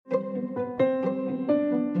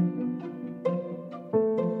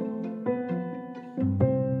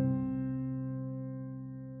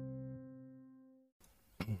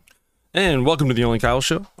And welcome to the Only Kyle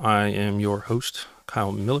Show. I am your host,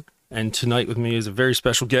 Kyle Miller. And tonight with me is a very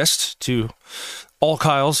special guest to all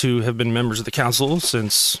Kyles who have been members of the council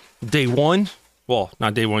since day one. Well,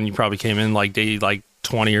 not day one. You probably came in like day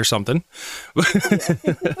 20 or something.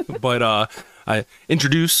 But I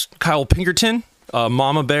introduce Kyle Pinkerton,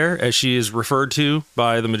 Mama Bear, as she is referred to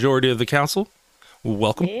by the majority of the council.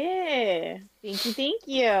 Welcome. Yeah. Thank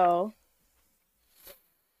you.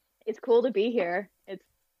 It's cool to be here. It's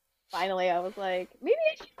finally, I was like, maybe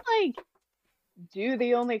I should do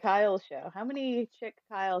the Only Kyle show. How many chick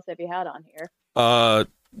Kyles have you had on here?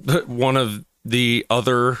 One of the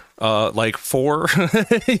other four.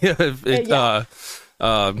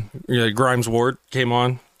 Grimes Ward came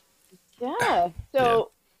on. Yeah.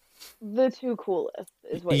 So the two coolest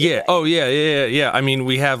is what you're saying. Oh yeah. I mean,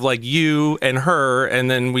 we have like you and her, and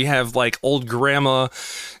then we have like old grandma.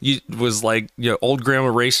 Was like old grandma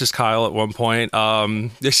racist Kyle at one point.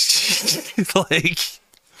 Like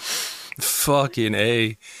fucking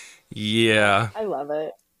A. Yeah. I love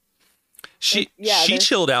it. She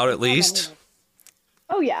chilled out at least.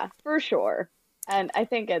 Oh yeah, for sure. And I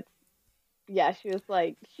think she was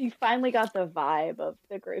like, she finally got the vibe of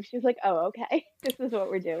the group. She was like, oh, okay, this is what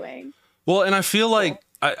we're doing. Well, and I feel like,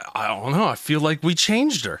 I don't know, I feel like we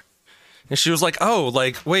changed her. And she was like, oh,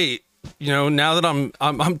 like, wait, now that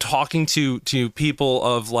I'm talking to people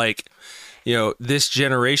of like, this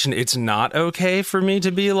generation, it's not okay for me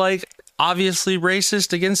to be like, obviously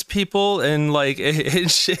racist against people, and like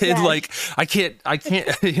like I can't I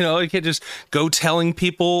can't just go telling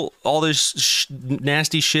people all this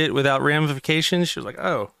nasty shit without ramifications. She was like,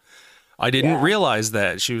 oh, I didn't realize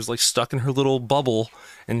that. She was like stuck in her little bubble,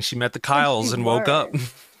 and she met the Kyles and woke up.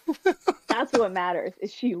 That's what matters,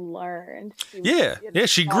 is she learned.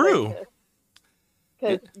 She grew.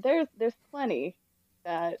 Because there's plenty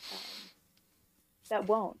that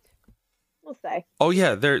won't. We'll say. Oh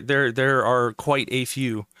yeah, there are quite a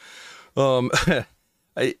few. I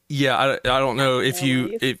don't know if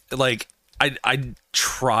I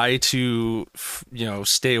try to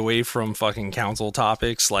stay away from fucking council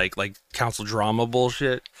topics like council drama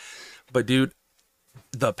bullshit. But dude,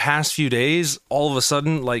 the past few days, all of a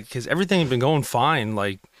sudden, like, because everything had been going fine,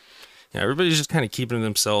 like, everybody's just kind of keeping to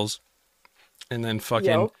themselves. And then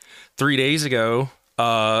fucking 3 days ago,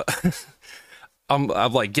 I'm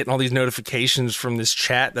like getting all these notifications from this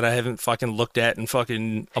chat that I haven't fucking looked at in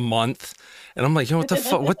fucking a month. And I'm like, what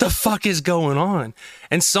the fuck is going on?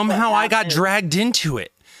 And somehow I got dragged into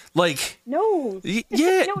it. Like, no.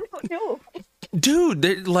 Yeah. No. Dude,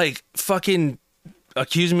 they're like fucking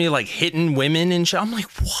accusing me of like hitting women and shit. I'm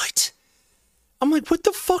like, what? I'm like, what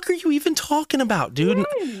the fuck are you even talking about, dude?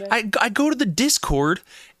 I go to the Discord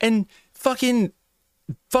and fucking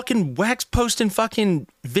wax posting fucking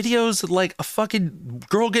videos of like a fucking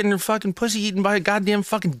girl getting her fucking pussy eaten by a goddamn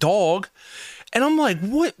fucking dog. And I'm like,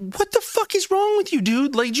 what the fuck is wrong with you,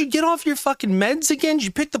 dude? Like, did you get off your fucking meds again? Did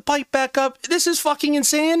you pick the pipe back up? This is fucking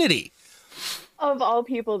insanity. Of all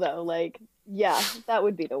people though, like, yeah, that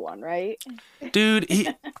would be the one, right? Dude, if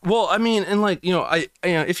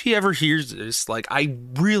he ever hears this, like, I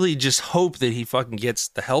really just hope that he fucking gets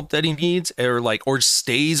the help that he needs, or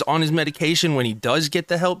stays on his medication when he does get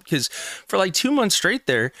the help, because for like 2 months straight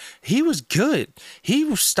there, he was good.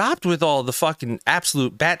 He stopped with all the fucking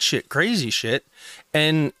absolute batshit crazy shit,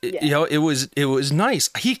 and it was nice.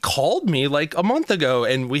 He called me like a month ago,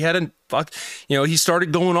 and we had he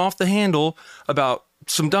started going off the handle about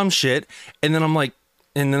some dumb shit, and then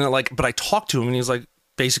but I talked to him, and he was like,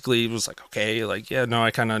 basically, it was like, okay, like, yeah, no, I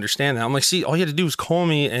kind of understand that. I'm like, see, all you had to do was call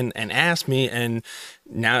me and ask me, and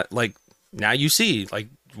now you see, like,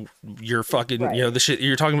 you're fucking, the shit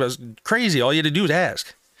you're talking about is crazy. All you had to do was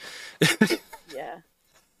ask. Yeah.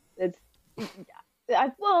 And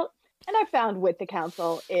I found with the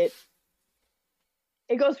council, it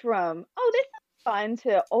goes from, oh, this is fun,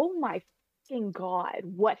 to, oh my fucking God,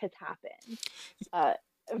 what has happened?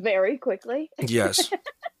 Very quickly. Yes.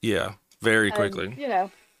 Yeah. Very quickly.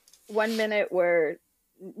 1 minute where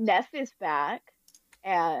Ness is back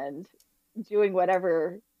and doing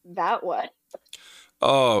whatever that was.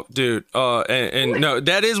 Oh, dude. And no,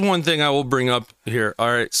 that is one thing I will bring up here.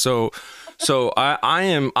 All right. So I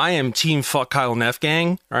am team fuck Kyle Neff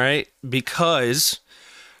gang. All right. Because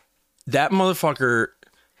that motherfucker,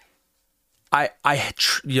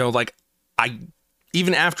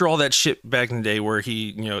 even after all that shit back in the day where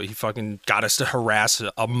he fucking got us to harass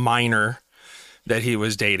a minor that he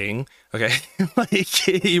was dating. Okay. Like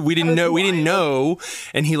we didn't know.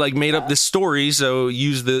 And he like made up this story. So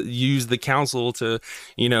use the council to,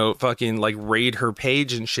 fucking like raid her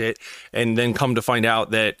page and shit. And then come to find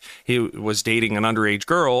out that he was dating an underage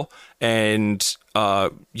girl and,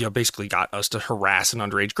 basically got us to harass an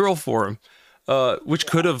underage girl for him, which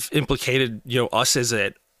could have implicated, us as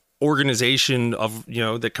an organization of,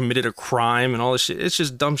 that committed a crime and all this shit. It's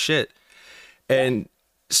just dumb shit. And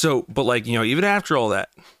so, but like, even after all that,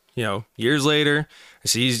 years later, I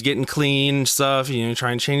see he's getting clean and stuff,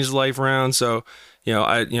 trying to change his life around. So,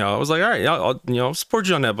 I was like, all right, I'll support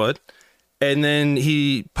you on that, bud. And then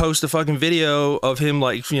he posts a fucking video of him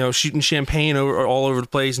like, shooting champagne all over the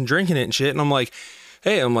place and drinking it and shit. And I'm like,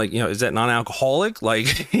 hey, is that non-alcoholic? Like,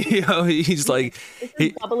 he's like,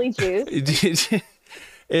 bubbly juice.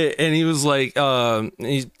 And he was like, and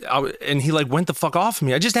he like went the fuck off of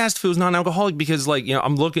me. I just asked if it was non-alcoholic because like,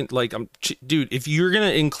 I'm looking like, dude, if you're going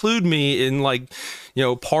to include me in like,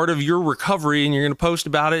 part of your recovery and you're going to post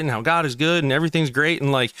about it and how God is good and everything's great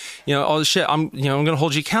and like, all this shit, I'm going to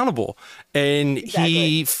hold you accountable. And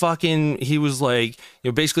he was like,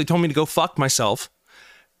 basically told me to go fuck myself.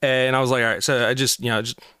 And I was like, all right. So I just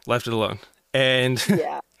left it alone. And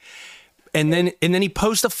yeah. And then he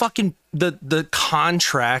posts a fucking the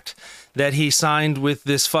contract that he signed with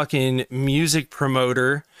this fucking music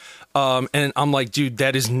promoter. And I'm like, dude,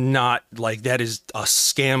 that is not like, that is a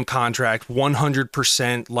scam contract.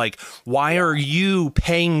 100%. Like, why are you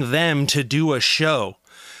paying them to do a show?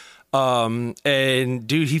 And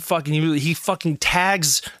dude, he fucking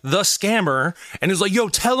tags the scammer and is like, yo,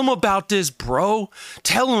 tell him about this, bro.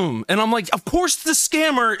 Tell him. And I'm like, of course the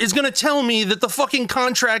scammer is going to tell me that the fucking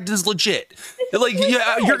contract is legit. Like,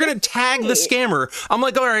 yeah, you're going to tag the scammer. I'm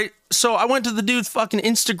like, all right. So I went to the dude's fucking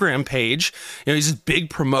Instagram page. He's this big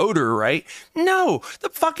promoter, right? No, the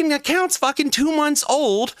fucking account's fucking 2 months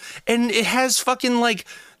old and it has fucking like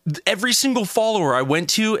every single follower I went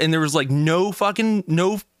to and there was like no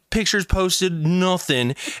pictures posted,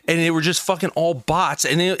 nothing, and they were just fucking all bots,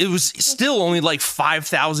 and it was still only like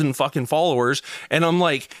 5,000 fucking followers, and I'm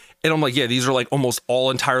like, yeah, these are like almost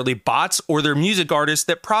all entirely bots, or they're music artists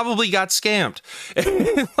that probably got scammed.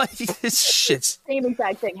 Like this shit's same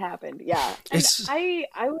exact thing happened, yeah. And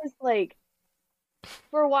I was like,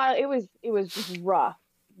 for a while, it was just rough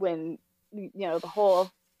when the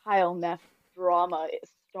whole Kyle Neff drama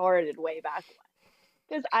started way back when,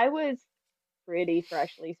 because I was pretty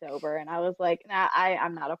freshly sober and I was like, nah,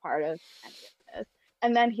 I'm not a part of any of this.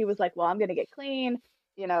 And then he was like, well, I'm gonna get clean,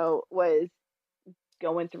 was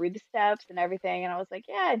going through the steps and everything, and I was like,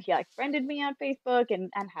 yeah. And he like friended me on Facebook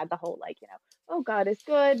and had the whole like, oh, God is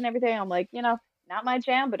good and everything. I'm like, not my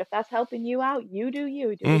jam, but if that's helping you out, you do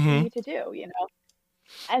what you need to do,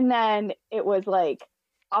 And then it was like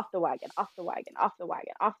off the wagon,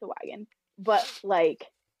 but like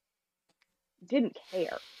didn't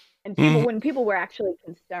care. And when people were actually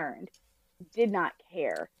concerned, did not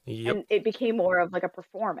care. Yep. And it became more of like a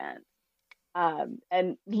performance.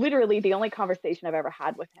 And literally the only conversation I've ever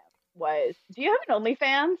had with him was, do you have an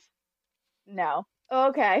OnlyFans? No. Oh,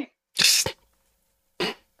 okay.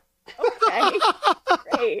 Okay.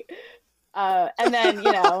 Great. And then,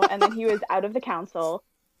 and then he was out of the council,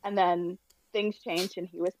 and then things changed and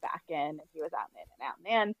he was back in and he was out and in and out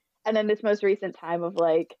and in. And then this most recent time of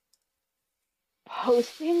like,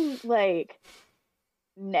 posting like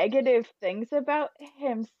negative things about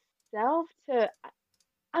himself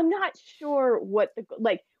I'm not sure what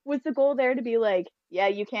was the goal there to be like, yeah,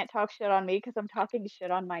 you can't talk shit on me because I'm talking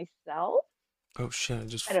shit on myself. Oh shit,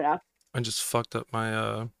 I don't know. I just fucked up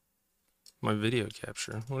my my video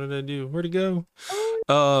capture. What did I do? Where'd it go?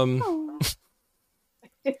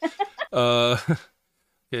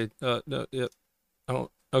 Okay, no, yeah, I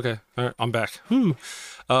don't. Okay, all right, I'm back. Whew.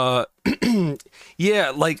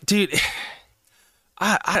 Yeah, like, dude,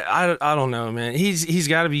 I don't know, man. He's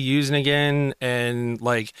got to be using again, and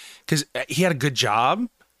like, because he had a good job,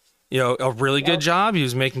 a really good job. He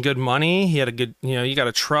was making good money. He had a good, you got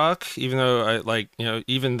a truck. Even though I like,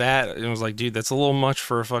 even that, it was like, dude, that's a little much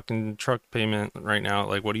for a fucking truck payment right now.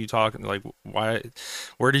 Like, what are you talking? Like, why?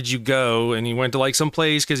 Where did you go? And he went to like some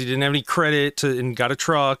place because he didn't have any credit and got a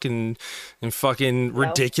truck and fucking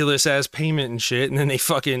ridiculous ass payment and shit. And then they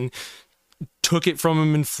fucking took it from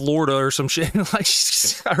him in Florida or some shit. Like,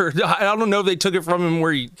 I don't know if they took it from him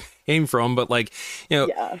where he came from, but like,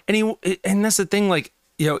 and that's the thing, like,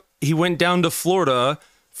 he went down to Florida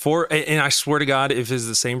and I swear to God, if it's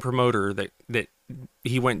the same promoter that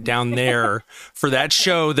he went down there for that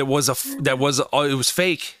show it was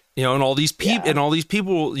fake. You know, and all these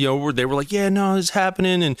people you know, they were like, yeah, no, it's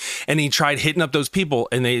happening. And he tried hitting up those people,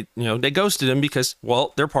 and they, you know, they ghosted him because,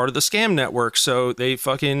 well, they're part of the scam network. So they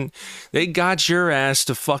got your ass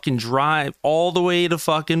to fucking drive all the way to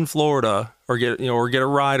fucking Florida or get a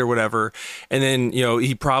ride or whatever. And then, you know,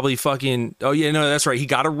 he probably fucking, oh yeah, no, that's right. He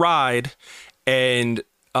got a ride, and,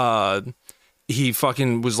 he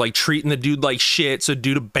fucking was like treating the dude like shit. So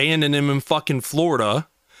dude abandoned him in fucking Florida.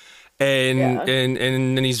 And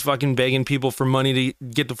then he's fucking begging people for money to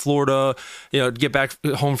get to Florida, you know, get back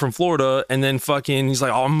home from Florida. And then fucking, he's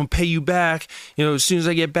like, oh, I'm gonna pay you back, you know, as soon as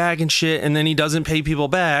I get back and shit. And then he doesn't pay people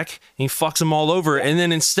back. He fucks them all over. And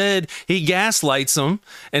then instead he gaslights them,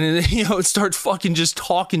 and then, you know, starts fucking just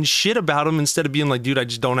talking shit about him instead of being like, dude, I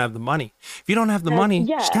just don't have the money. If you don't have the money,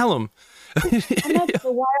 just tell him. And that's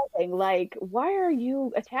the wild thing. Like, why are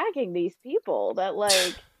you attacking these people that,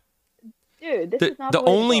 like, dude, this is not the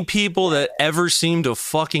only people that ever seem to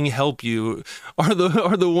fucking help you are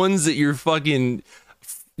the ones that you're fucking,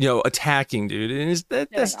 you know, attacking, dude. And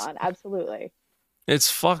that's absolutely. It's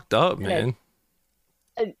fucked up, man.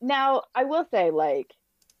 Now, I will say, like,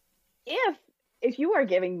 if you are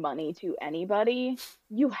giving money to anybody,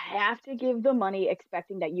 you have to give the money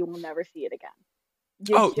expecting that you will never see it again.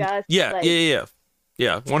 Yeah,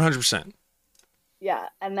 100%. Yeah,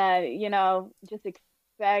 and then, you know, just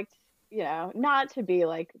expect, you know, not to be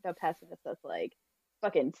like the pessimist that's like,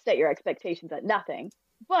 fucking set your expectations at nothing,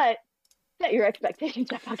 but set your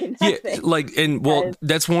expectations at fucking nothing. Yeah, like, and well,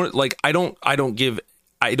 that's one, like, I don't give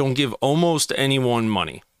almost anyone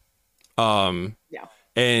money. Yeah.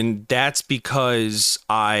 And that's because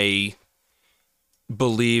I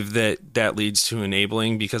believe that leads to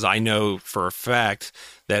enabling, because I know for a fact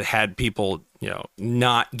that had people, you know,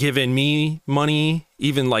 not given me money,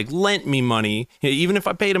 even like lent me money, even if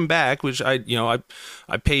I paid them back, which I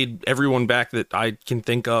paid everyone back that I can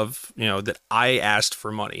think of, you know, that I asked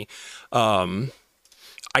for money. I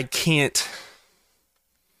can't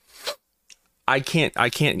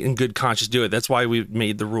in good conscience do it. That's why we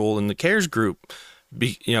made the rule in the CARES group.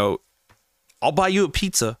 You know, I'll buy you a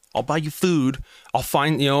pizza. I'll buy you food. I'll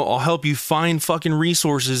help you find fucking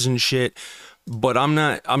resources and shit. But I'm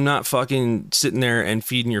not fucking sitting there and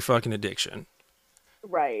feeding your fucking addiction.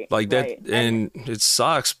 Right. Like that. Right. And it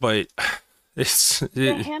sucks, but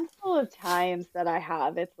the handful of times that I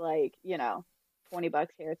have, it's like, you know, $20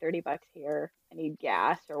 here, $30 here. I need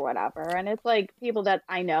gas or whatever. And it's like people that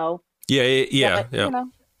I know. Yeah. You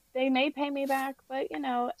know, they may pay me back, but, you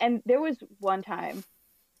know, and there was one Kyle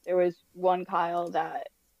that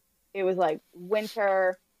it was like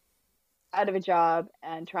winter, out of a job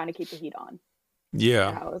and trying to keep the heat on. Yeah.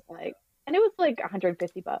 And I was like, and it was like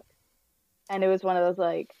 $150. And it was one of those,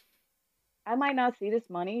 like, I might not see this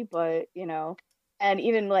money, but, you know, and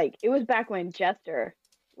even like, it was back when Jester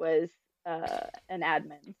was an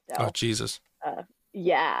admin. So, oh, Jesus.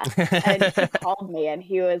 Yeah. And he called me and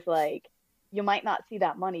he was like, you might not see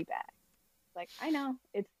that money back. Like, I know,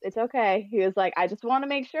 it's okay. He was like, I just want to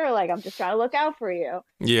make sure, like, I'm just trying to look out for you.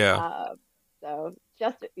 Yeah. So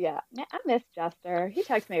Jester, yeah, I miss Jester. He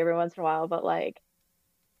texts me every once in a while, but like,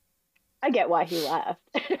 I get why he left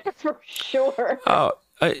for sure. Oh,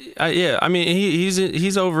 yeah. I mean,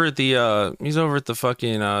 he's over at the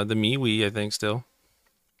fucking the MeWe, I think, still.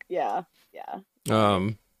 Yeah.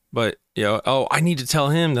 But you know, oh, I need to tell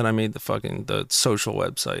him that I made the social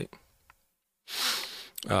website.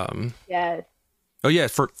 Yes. Oh yeah,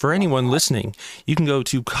 for anyone listening, you can go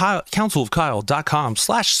to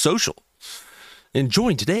councilofkyle.com/social and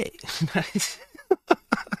join today.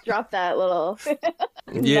 Drop that little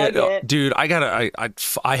yeah, dude,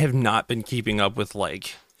 I have not been keeping up with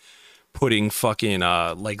like putting fucking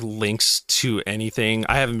like links to anything.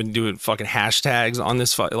 I haven't been doing fucking hashtags on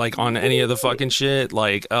this like on any of the fucking shit.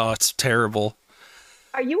 Like, oh, it's terrible.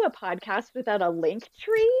 Are you a podcast without a link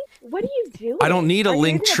tree? What are you doing? I don't need a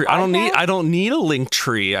link tree. I don't need a link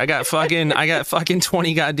tree. I got fucking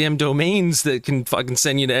 20 goddamn domains that can fucking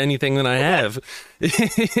send you to anything that I have.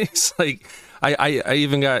 It's like I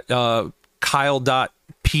even got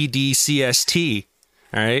Kyle.pdcst.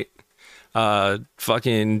 All right.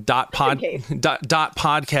 Fucking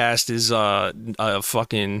podcast is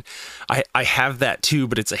fucking I have that too,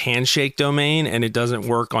 but it's a handshake domain and it doesn't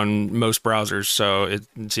work on most browsers, so it's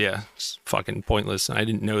fucking pointless. And I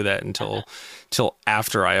didn't know that until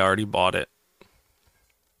after I already bought it.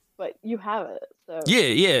 But you have it, so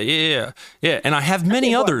yeah, and I have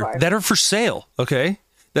many other that are for sale. Okay,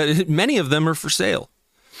 that many of them are for sale.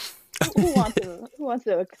 Who wants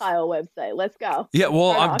a Kyle website? Let's go. Yeah,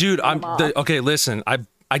 well, okay, listen,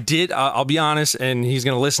 I did. I'll be honest, and he's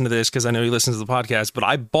going to listen to this because I know he listens to the podcast, but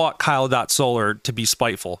I bought Kyle.Solar to be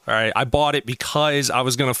spiteful. All right. I bought it because I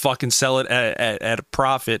was going to fucking sell it at a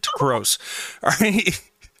profit to Gross. All right.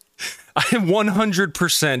 I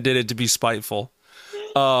 100% did it to be spiteful.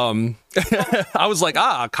 I was like,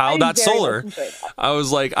 Kyle.Solar. I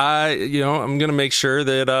was like, I'm going to make sure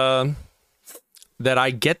that, that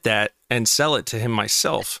I get that and sell it to him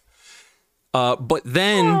myself. But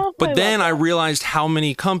then I realized how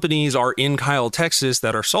many companies are in Kyle, Texas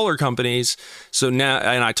that are solar companies. So now,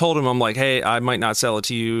 and I told him, I'm like, hey, I might not sell it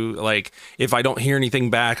to you. Like, if I don't hear anything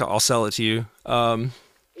back, I'll sell it to you.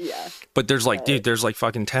 Yeah. But there's like, dude, there's like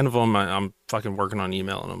fucking 10 of them. I'm fucking working on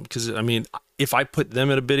emailing them. Cause I mean, if I put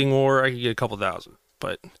them at a bidding war, I could get a couple thousand,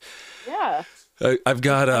 but yeah, I've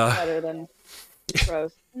got, better than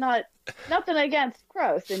Gross. Nothing against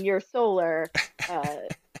Gross and your solar,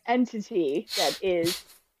 entity that is,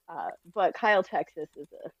 but Kyle, Texas is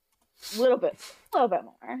a little bit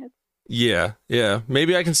more. Yeah.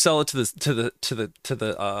 Maybe I can sell it to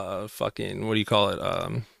the fucking, what do you call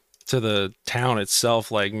it? To the town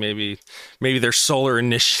itself. Like maybe their solar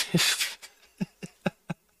initiative.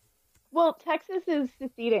 Well, Texas is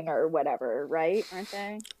seceding or whatever, right? Aren't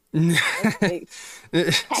they?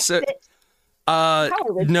 So,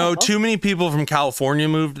 no, too many people from California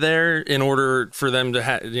moved there in order for them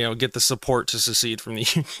to get the support to secede from the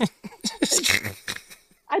union.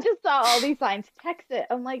 I just saw all these signs, Texas.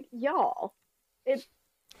 I'm like, y'all,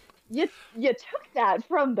 you took that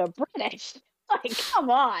from the British. Like, come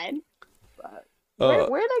on. But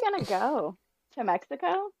where are they gonna go? To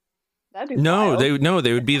Mexico? That'd be wild. They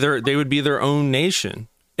would be their own nation.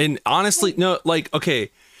 And honestly, no, like,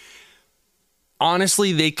 okay,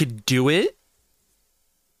 honestly, they could do it.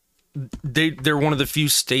 They're one of the few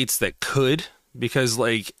states that could, because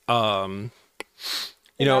like they're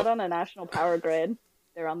not on a national power grid.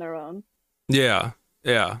 They're on their own. Yeah.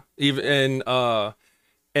 Even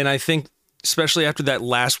and I think especially after that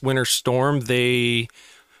last winter storm, they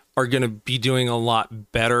are going to be doing a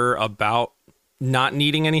lot better about not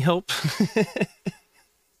needing any help.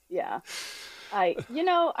 Yeah. Good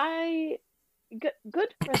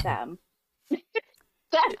for them.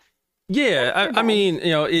 That's yeah, I mean,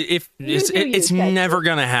 if it's never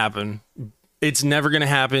gonna happen. It's never gonna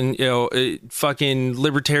happen. Fucking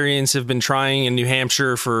libertarians have been trying in New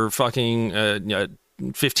Hampshire for fucking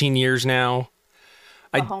 15 years now.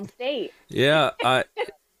 Home state. Yeah,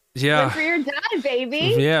 yeah. Live free or die,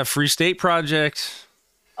 baby. Yeah, Free State Project.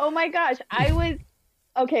 Oh my gosh,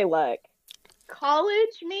 okay. Look,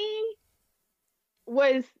 college me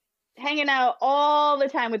was hanging out all the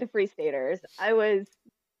time with the Free Staters. I was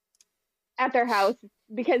at their house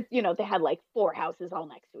because they had like 4 houses all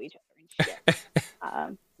next to each other and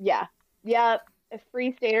shit. Yeah, a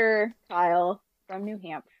Free Stater Kyle from New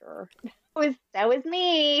Hampshire. That was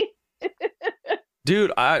me.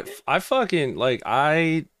 Dude, I fucking like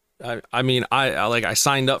I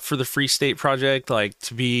signed up for the Free State Project, like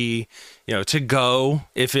to be, to go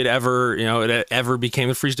if it ever, it ever became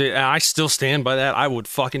a free state. And I still stand by that. I would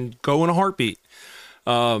fucking go in a heartbeat.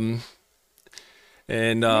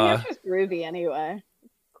 And New Hampshire's groovy anyway.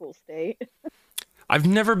 Cool state. I've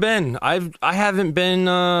never been. I haven't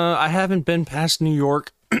been past New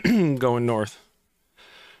York going north.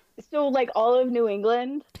 So like all of New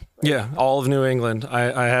England? Yeah, all of New England.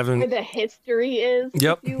 I haven't. Where the history is.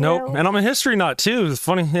 Yep. Nope. And I'm a history nut too. It's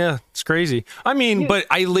funny. Yeah, it's crazy. I mean, but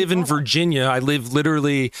I live in Virginia. I live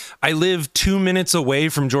 2 minutes away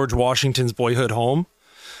from George Washington's boyhood home.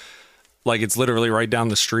 Like it's literally right down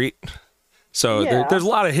the street. So there's a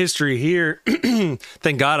lot of history here.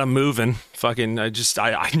 Thank God I'm moving. Fucking, I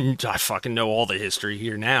fucking know all the history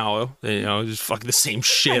here now. Just fucking the same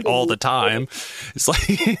shit all the time. It's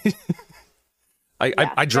like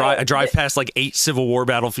I drive past like 8 Civil War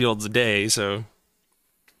battlefields a day. So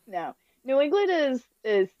no, New England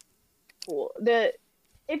is cool. If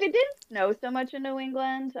it didn't snow so much in New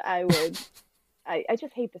England, I would. I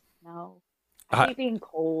just hate the snow. I hate being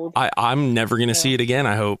cold. I'm never gonna see it again.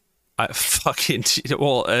 I hope.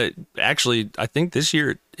 Actually, I think this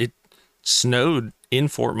year it snowed in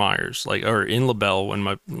Fort Myers, or in LaBelle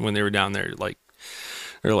when they were down there. Like,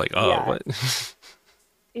 they're like, oh, yeah. What?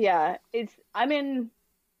 Yeah, I'm in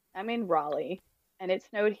Raleigh, and it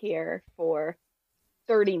snowed here for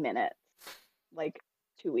 30 minutes, like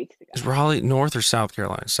 2 weeks ago. Is Raleigh North or South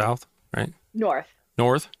Carolina? South, right? North.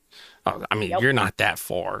 Oh, I mean, You're not that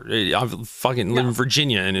far. I fucking live in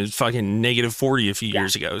Virginia, and it was fucking negative 40 a few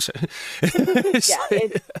years ago. So.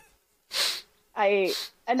 I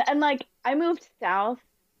moved south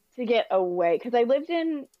to get away because I lived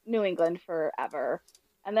in New England forever,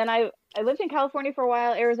 And then I lived in California for a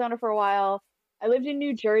while, Arizona for a while. I lived in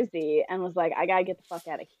New Jersey and was like, I gotta get the fuck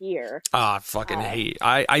out of here. Ah, fucking hate.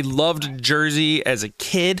 I loved Jersey as a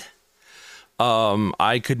kid.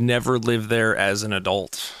 I could never live there as an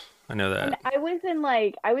adult. I know that. And I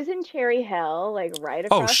was in Cherry Hill, like right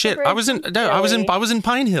Oh across the shit! bridge I was in from no, I was in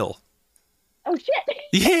Pine Hill. Oh shit!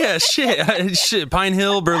 Yeah, shit, shit. Pine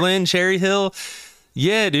Hill, Berlin, Cherry Hill.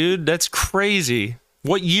 Yeah, dude, that's crazy.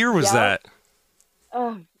 What year was that?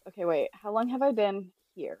 Oh, okay. Wait, how long have I been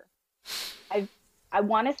here? I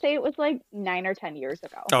want to say it was like 9 or 10 years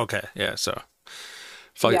ago. Okay, yeah. So,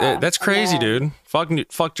 fuck, Yeah, that's and crazy, then dude.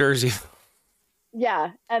 Fuck Jersey.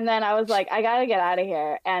 yeah, and then I was like, I gotta get out of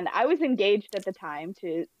here. And I was engaged at the time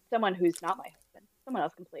to someone who's not my husband, someone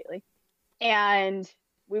else completely. And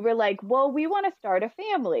we were like, well, we want to start a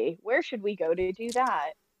family. Where should we go to do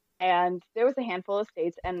that? And there was a handful of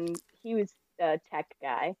states, and he was a tech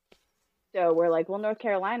guy. So we're like, well, North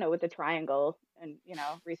Carolina with the triangle and,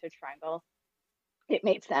 Research Triangle, it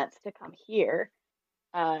made sense to come here.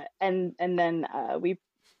 And then we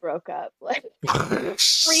broke up like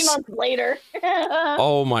 3 months later.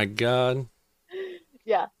 Oh my god.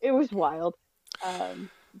 Yeah, it was wild.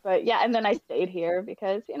 But yeah, and then I stayed here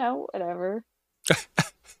because, whatever.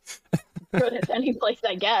 Good as any place,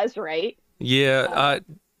 I guess, right? Yeah,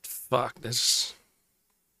 fuck this.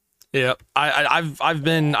 Yeah, I've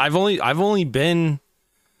only been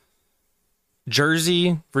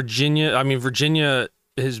Jersey, Virginia. I mean, Virginia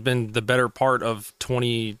has been the better part of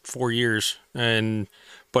 24 years,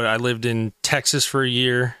 but I lived in Texas for a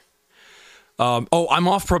year. I'm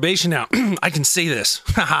off probation now. I can say this.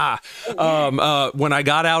 When I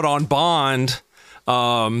got out on bond,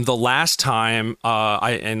 the last time,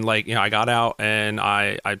 I got out and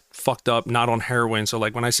I fucked up, not on heroin. So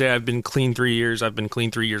like when I say I've been clean 3 years, I've been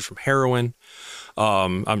clean 3 years from heroin.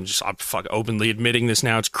 I'm fuck openly admitting this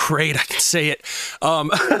now. It's great. I can say it.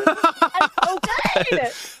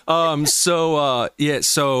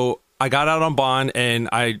 So I got out on bond and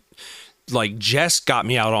Jess got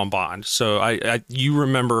me out on bond. So you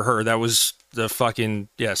remember her. That was the fucking,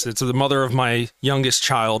 yes, it's the mother of my youngest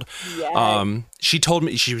child. Yes. She told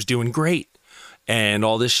me she was doing great and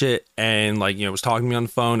all this shit. And was talking to me on the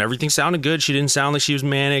phone. Everything sounded good. She didn't sound like she was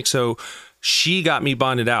manic. So she got me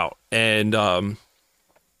bonded out and,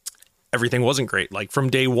 everything wasn't great. Like from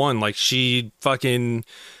day one, she fucking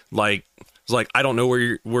was like, I don't know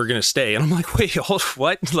where we're going to stay. And I'm like, wait,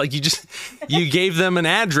 what? You gave them an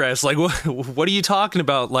address. Like, what are you talking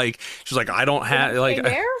about? Like, she was like, I don't have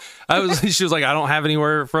she was like, I don't have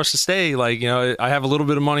anywhere for us to stay. I have a little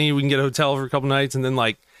bit of money. We can get a hotel for a couple nights. And then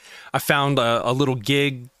I found a little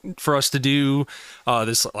gig for us to do.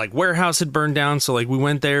 This warehouse had burned down. So we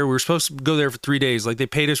went there. We were supposed to go there for 3 days. They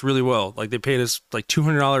paid us really well. They paid us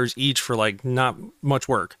 $200 each for not much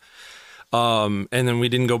work. And then we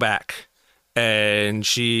didn't go back. And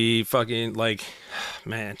she fucking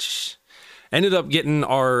she ended up getting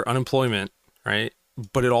our unemployment, right?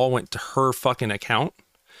 But it all went to her fucking account.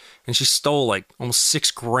 And she stole almost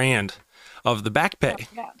 $6,000 of the back pay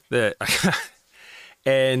that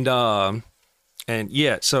And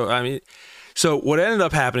yeah, so what ended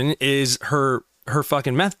up happening is her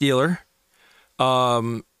fucking meth dealer,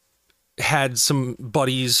 had some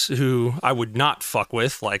buddies who I would not fuck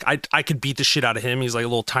with. I could beat the shit out of him. He's a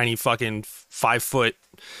little tiny fucking 5 foot,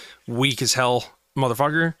 weak as hell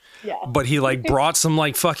motherfucker. Yeah. But he brought some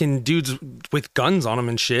fucking dudes with guns on them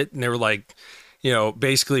and shit. And they were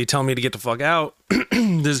basically telling me to get the fuck out.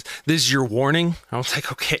 This is your warning. I was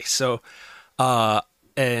like, okay. So, I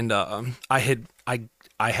had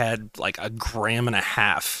a gram and a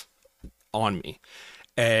half on me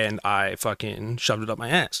and I fucking shoved it up my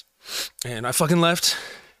ass and I fucking left.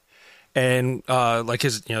 And,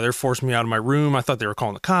 they're forcing me out of my room. I thought they were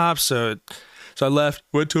calling the cops. So I left,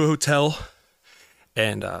 went to a hotel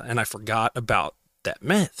and I forgot about that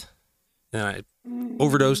meth and I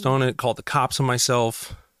overdosed on it, called the cops on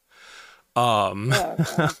myself. I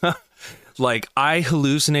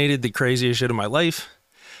hallucinated the craziest shit of my life.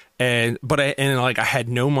 I had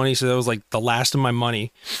no money, so that was the last of my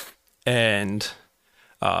money. And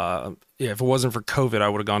if it wasn't for COVID, I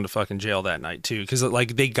would have gone to fucking jail that night too. Because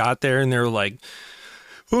they got there and they were like,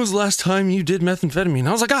 "When was the last time you did methamphetamine?"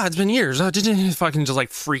 I was like, it's been years. I didn't fucking just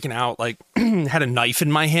freaking out. Had a knife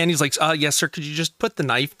in my hand. He's like, "Yes, sir. Could you just put the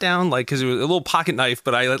knife down?" Because it was a little pocket knife,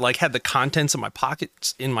 but I had the contents of my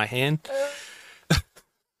pockets in my hand.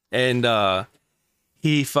 And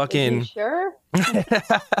he fucking. Sure.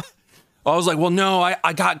 I was like, well, no,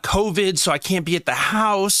 I got COVID, so I can't be at the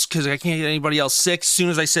house because I can't get anybody else sick. As soon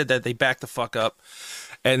as I said that, they backed the fuck up.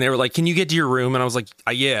 And they were like, "Can you get to your room?" And I was like,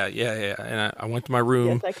 "Yeah, yeah, yeah." And I went to my Yes,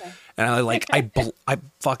 room, I can. and I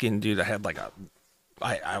fucking dude, I had like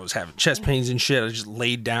I was having chest pains and shit. I just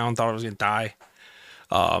laid down, thought I was gonna die,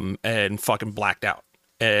 and fucking blacked out.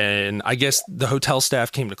 And I guess the hotel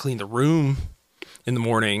staff came to clean the room in the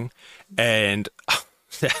morning, and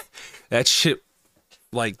that shit,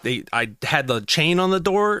 like I had the chain on the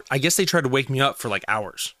door. I guess they tried to wake me up for like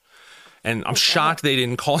hours, and I'm shocked they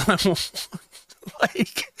didn't call 911.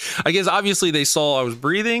 Like, I guess obviously they saw I was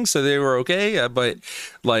breathing, so they were okay. But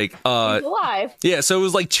like, He's alive. yeah, so it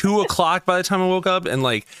was like 2 o'clock by the time I woke up, and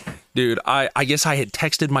like, dude, I guess I had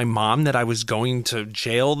texted my mom that I was going to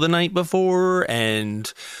jail the night before,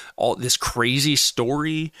 and all this crazy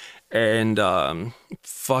story, and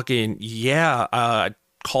fucking yeah, I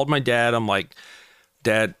called my dad. I'm like,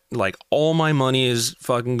 Dad, like all my money is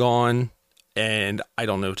fucking gone, and I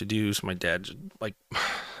don't know what to do. So my dad just, like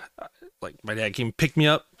my dad came and picked me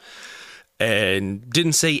up and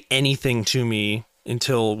didn't say anything to me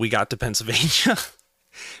until we got to Pennsylvania.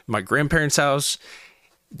 My grandparents' house.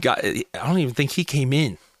 I don't even think he came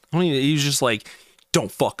in. He was just like,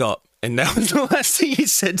 "Don't fuck up," and that was the last thing he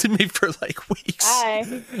said to me for like weeks.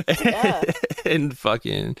 Bye. Yeah. And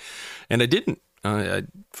I didn't. I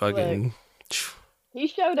fucking. Look, he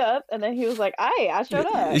showed up, and then he was like, I showed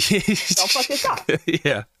up. Don't fuck this up."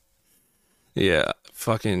 Yeah. Yeah,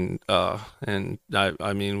 fucking, and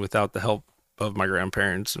I mean, without the help of my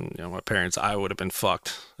grandparents and my parents, I would have been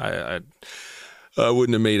fucked. I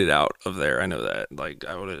wouldn't have made it out of there. I know that. Like,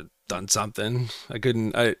 I would have done something. I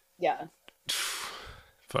couldn't. Yeah.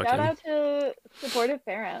 Fucking. Shout out to supportive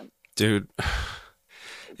parents. Dude.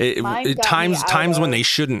 Mine got me Times out when of they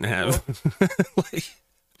shouldn't have. Like,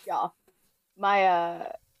 yeah.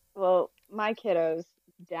 My kiddo's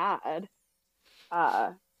dad,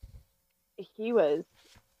 he was,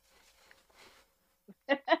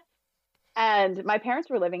 and my parents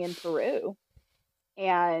were living in Peru,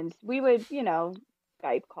 and we would,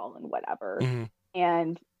 Skype call and whatever. mhm.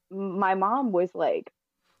 And my mom was like,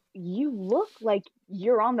 "You look like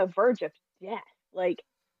you're on the verge of death." Like,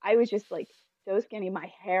 I was just like so skinny.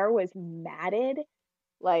 My hair was matted.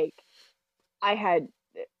 Like, I had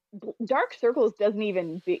dark circles, I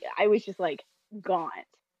was just like gaunt.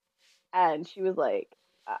 And she was like,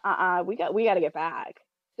 we got to get back.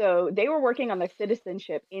 So they were working on their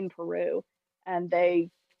citizenship in Peru, and they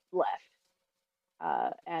left,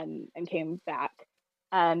 and came back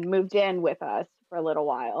and moved in with us for a little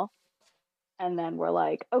while. And then we're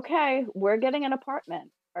like, okay, we're getting an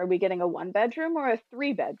apartment. Are we getting a 1 bedroom or a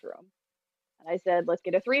 3 bedroom? And I said, let's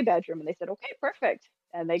get a 3 bedroom. And they said, okay, perfect.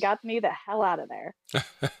 And they got me the hell out of there.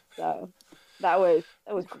 So that was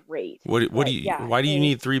great. What But do you? yeah, Why do you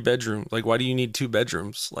need 3 bedrooms? Like, why do you need 2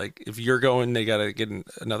 bedrooms? Like, if you're going, they gotta get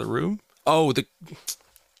another room. Oh,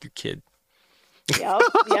 your kid. yep,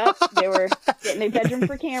 they were getting a bedroom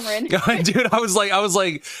for Cameron. Dude, I was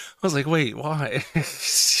like, wait, why?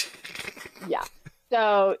 Yeah.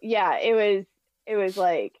 So yeah, it was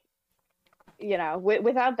like,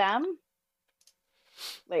 without them,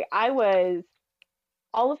 like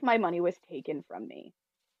all of my money was taken from me.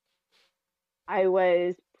 I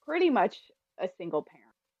was pretty much a single parent.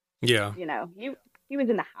 Yeah. He was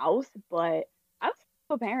in the house, but I was a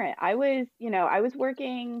single parent. I was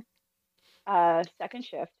working second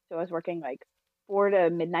shift, so I was working like 4 to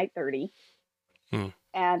midnight 30, Hmm.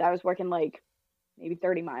 and I was working like maybe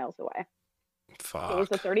 30 miles away. So it was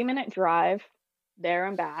a Fuck. 30-minute drive there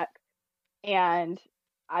and back. And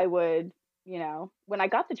I would, when I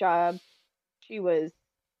got the job, she was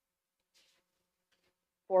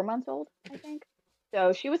 4 months old, I think.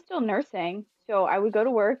 So she was still nursing. So I would go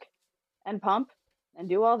to work and pump and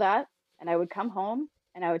do all that. And I would come home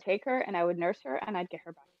and I would take her and I would nurse her and I'd get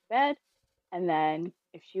her back to bed. And then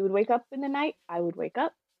if she would wake up in the night, I would wake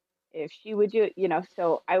up. If she would do,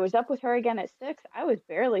 so I was up with her again at 6. I was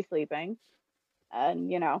barely sleeping.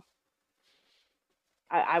 And,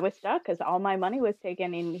 I was stuck because all my money was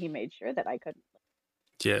taken and he made sure that I couldn't.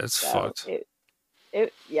 Yeah, it's So fucked. it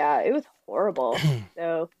was horrible.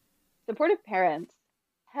 So supportive parents,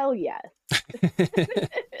 hell yes.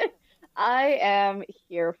 I am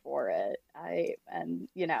here for it. And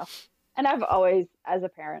I've always, as a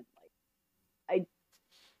parent, like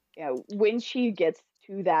when she gets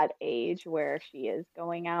to that age where she is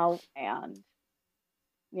going out and,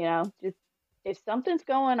 just if something's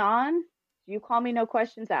going on, you call me, no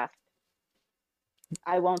questions asked.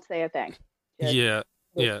 I won't say a thing. Just Yeah,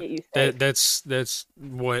 let's yeah. get you safe. That's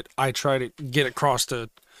what I try to get across to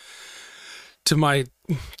my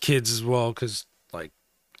kids as well, because like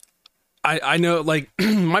I know like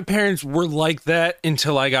my parents were like that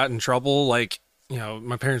until I got in trouble. Like you know,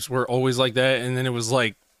 my parents were always like that. And then it was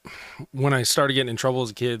like, when I started getting in trouble as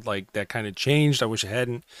a kid, like that kind of changed. I wish it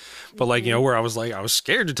hadn't, but like, you know, where I was like, I was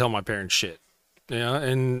scared to tell my parents shit, yeah.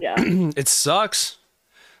 And Yeah. it sucks.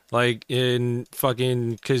 Like in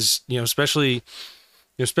fucking, cause you know, especially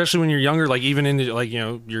when you're younger, like even into like, you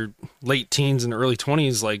know, your late teens and early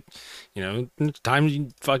 20s, like, you know, time you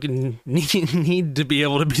fucking need to be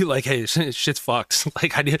able to be like, hey, shit's fucked.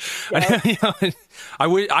 Like I did, Yep. you know,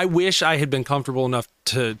 I wish I had been comfortable enough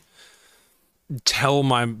to tell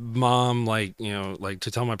my mom, like, you know, like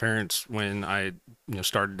to tell my parents when I, you know,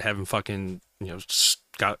 started having fucking, you know,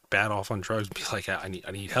 got bad off on drugs, be like, I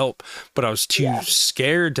need help. But I was too Yeah.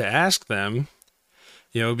 scared to ask them,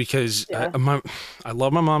 you know, because Yeah. I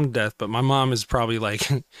love my mom to death, but my mom is probably like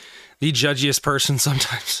the judgiest person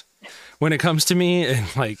sometimes when it comes to me.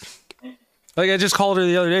 And like I just called her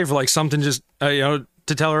the other day for like something, just, you know,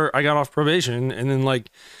 to tell her I got off probation. And then like,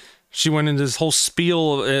 she went into this whole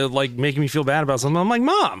spiel, like making me feel bad about something. I'm like,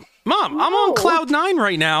 mom, I'm on No. cloud 9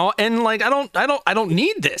 right now. And like, I don't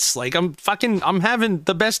need this. Like I'm having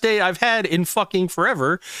the best day I've had in fucking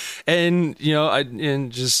forever. And you know,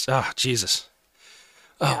 and just, Jesus.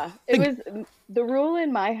 Yeah. It was the rule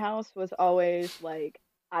in my house was always like,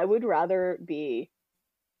 I would rather be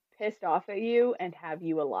pissed off at you and have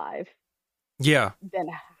you alive Yeah. than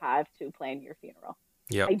have to plan your funeral.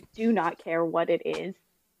 Yep. I do not care what it is.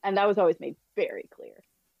 And that was always made very clear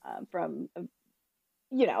from,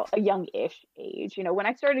 you know, a young-ish age. You know, when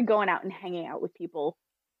I started going out and hanging out with people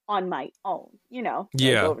on my own, you know, so I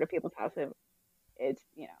go Yeah. over to people's house and it's,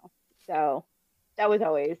 you know, so that was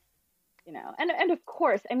always, you know, and of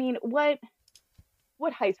course, I mean, what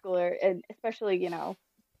high schooler, and especially, you know,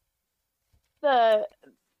 the,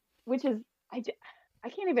 which is, I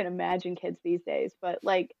can't even imagine kids these days, but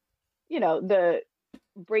like, you know, the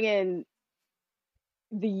bringing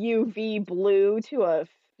the UV blue to a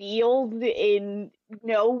field in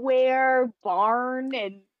nowhere barn,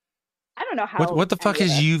 and I don't know how What the fuck any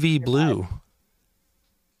of is us UV survived. blue?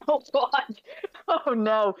 Oh God. Oh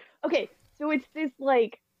no. Okay, so it's this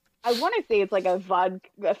like, I want to say it's like a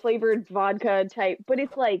flavored vodka type, but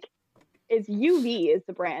it's like it's UV is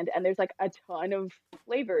the brand, and there's like a ton of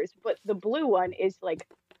flavors, but the blue one is like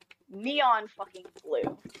neon fucking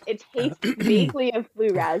blue. It tastes vaguely of blue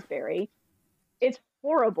raspberry. It's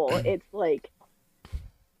horrible. It's like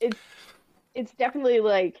it's it's definitely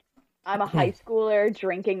like I'm a high schooler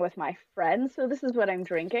drinking with my friends, so this is what I'm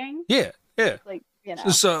drinking. Yeah. Yeah. Like, you know,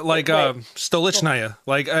 So like but Stolichnaya.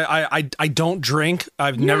 Like I don't drink.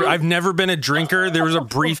 yes. I've never been a drinker. There was a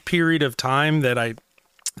brief period of time that I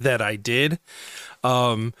did.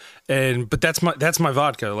 And but that's my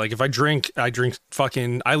vodka. Like if I drink I drink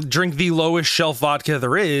the lowest shelf vodka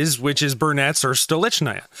there is, which is Burnett's or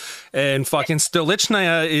Stolichnaya. And fucking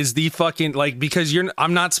Stolichnaya is the fucking, like, because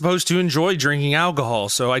I'm not supposed to enjoy drinking alcohol,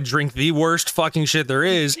 so I drink the worst fucking shit there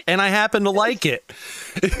is, and I happen to like it.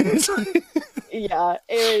 Yeah,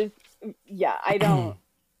 it was. Yeah, I don't.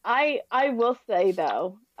 I will say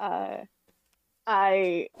though, I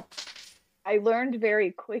I learned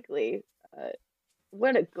very quickly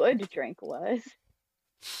what a good drink was.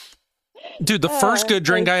 Dude, the first good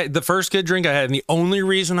drink I had, and the only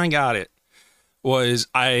reason I got it was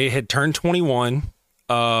I had turned 21,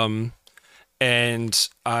 and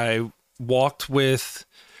it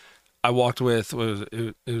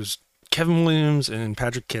was Kevin Williams and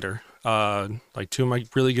Patrick Kidder, like two of my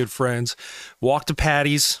really good friends. Walked to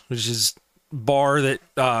Patty's, which is bar that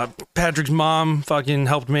Patrick's mom fucking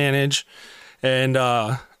helped manage, and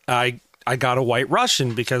I got a White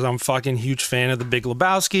Russian because I'm fucking huge fan of the Big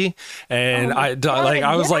Lebowski, and Oh my God,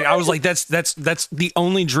 I was yes! like that's the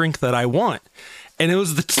only drink that I want, and it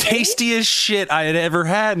was the tastiest shit I had ever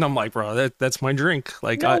had, and I'm like, bro, that's my drink.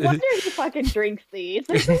 Like, No wonder he fucking drinks these.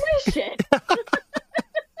 They're delicious.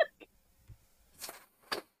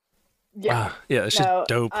 Yeah. Yeah, it's just No,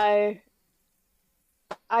 dope. I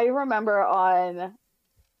remember on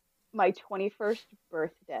my 21st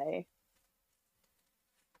birthday,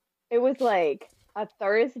 it was like a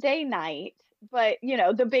Thursday night, but you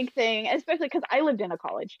know, the big thing, especially because I lived in a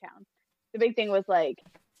college town, the big thing was like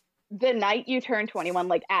the night you turn 21,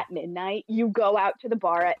 like at midnight, you go out to the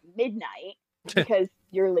bar at midnight because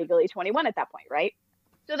you're legally 21 at that point, right?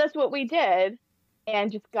 So that's what we did,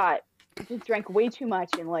 and just drank way too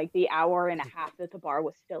much in like the hour and a half that the bar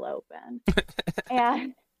was still open.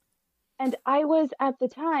 and and I was at the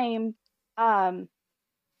time um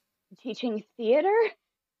teaching theater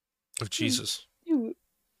Oh Jesus! to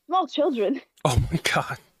small children. Oh my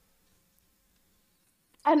God!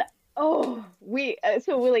 And Oh, we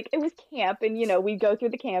like, it was camp, and we'd go through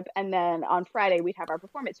the camp, and then on Friday we'd have our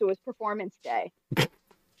performance. So it was performance day.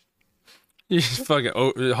 You fucking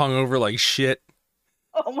hung over like shit.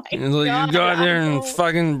 Oh my And like, you God, go out I there and don't.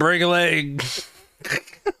 fucking break a leg.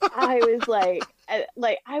 I was like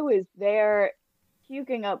I was there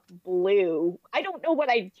puking up blue. I don't know what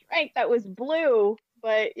I drank that was blue,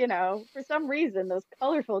 but for some reason those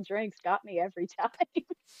colorful drinks got me every time.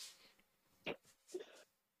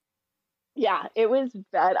 Yeah, it was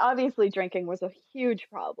bad. Obviously, drinking was a huge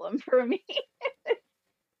problem for me.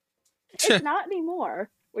 It's not anymore,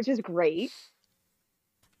 which is great.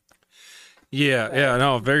 Yeah, But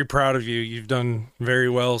no, very proud of you. You've done very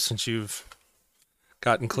well since you've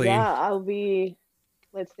gotten clean. yeah,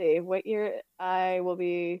 let's see, what year I will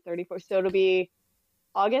be 34. So it'll be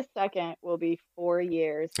August 2nd will be 4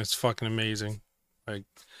 years. It's fucking amazing. Like,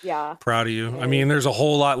 Yeah, proud of you. it I mean, is. there's a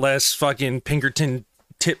whole lot less fucking Pinkerton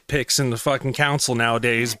tip picks in the fucking council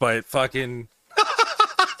nowadays, but fucking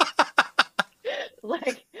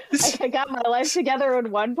Like I got my life together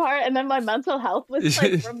in one part, and then my mental health was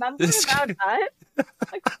like, remember about us?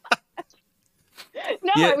 Like,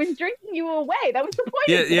 no, yeah, I was drinking you away. That was the point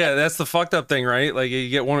yeah, of yeah. it. That's the fucked up thing, right? Like you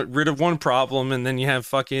get rid of one problem, and then you have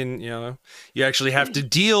fucking, you actually have to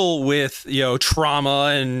deal with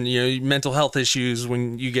trauma and mental health issues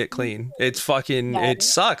when you get clean. It's fucking, Yeah. it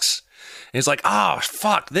sucks. And it's like, oh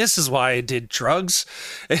fuck, this is why I did drugs.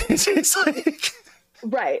 It's like.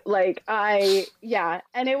 Right. Like yeah.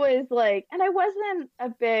 And it was like, and I wasn't a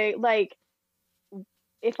big, like,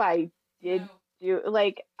 if I did do,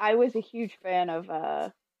 like, I was a huge fan of,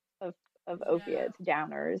 of opiates,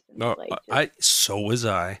 downers, and No, like just, I so was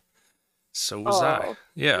I. So was I. oh,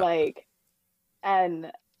 Yeah. like,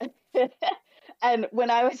 and, and when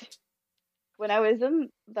I was in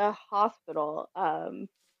the hospital,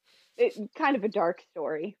 it kind of a dark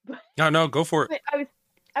story, No, no, go for it. but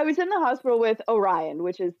I was in the hospital with Orion,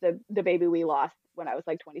 which is the baby we lost when I was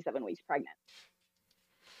like 27 weeks pregnant.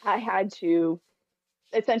 I had to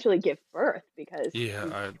essentially give birth because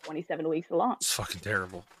Yeah, he's 27 weeks along. it's fucking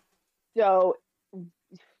terrible. So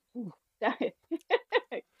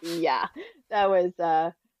yeah, that was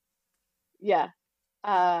yeah.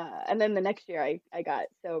 And then the next year I got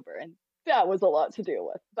sober, and that was a lot to deal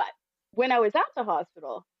with. But when I was at the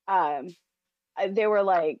hospital, they were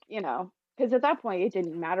like, because at that point it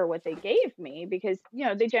didn't matter what they gave me, because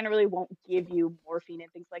they generally won't give you morphine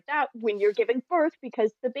and things like that when you're giving birth,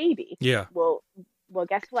 because the baby. Yeah. Well,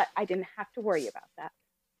 guess what? I didn't have to worry about that.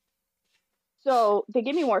 So they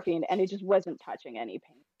gave me morphine, and it just wasn't touching any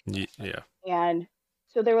pain. Yeah. And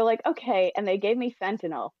so they were like, okay, and they gave me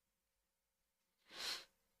fentanyl.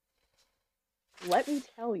 Let me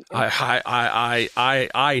tell you.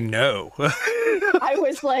 I know. I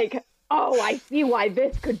was like, oh, I see why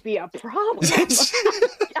this could be a problem.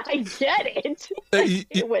 I get it.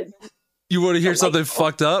 It was. You want to hear something delightful.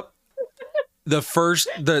 fucked up?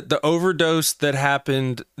 The overdose that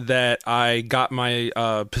happened, that I got my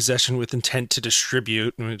possession with intent to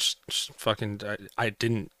distribute, which fucking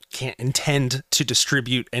can't intend to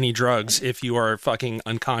distribute any drugs if you are fucking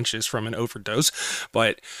unconscious from an overdose.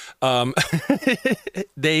 But I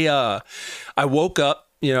woke up,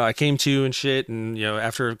 I came to and shit, and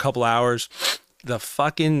after a couple hours, the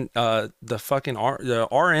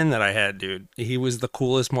RN that I had, dude, he was the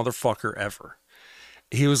coolest motherfucker ever.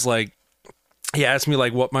 He was like, he asked me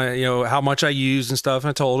like what my, how much I used and stuff. And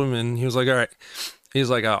I told him, and he was like, all right. He was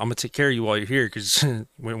like, I'm going to take care of you while you're here, because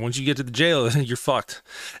once you get to the jail, you're fucked.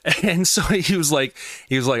 And so he was like,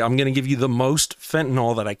 I'm going to give you the most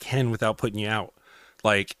fentanyl that I can without putting you out.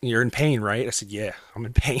 Like, you're in pain, right? I said, yeah, I'm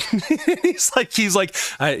in pain. he's like,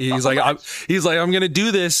 I'm going to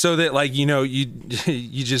do this so that, like, you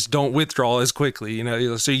just don't withdraw as quickly,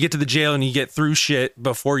 so you get to the jail and you get through shit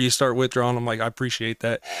before you start withdrawing. I'm like, I appreciate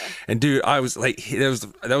that. And dude, I was like, that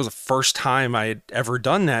was the first time I had ever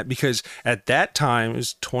done that, because at that time, it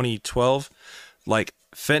was 2012, like,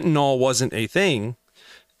 fentanyl wasn't a thing.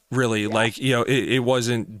 Really, like, it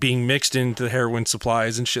wasn't being mixed into heroin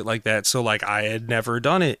supplies and shit like that. So, like, I had never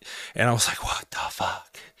done it, and I was like, what the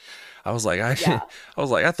fuck? I was like, I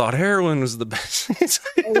thought heroin was the best.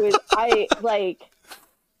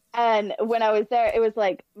 And when I was there, it was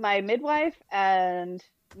like my midwife and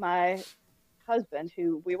my husband,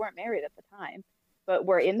 who we weren't married at the time, but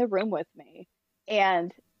were in the room with me,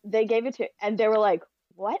 and they gave it to, and they were like,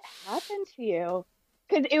 what happened to you?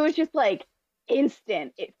 Because it was just like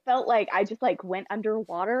instant. It felt like I just like went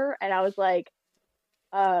underwater, and I was like,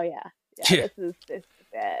 oh yeah, this is it.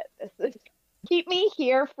 This is keep me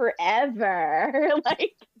here forever.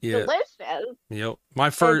 Like, Yeah. delicious. Yep.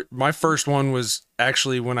 It's My first one was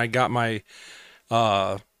actually when I got my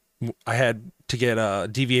uh I had to get a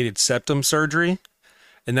deviated septum surgery,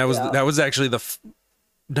 and yeah, that was actually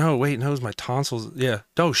no, wait, no, it was my tonsils. Yeah.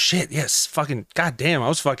 Oh shit. Yes. Fucking goddamn. I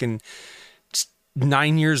was fucking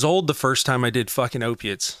 9 years old the first time I did fucking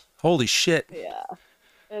opiates. Holy shit. yeah.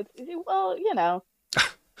 It's well,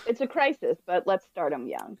 it's a crisis, but let's start them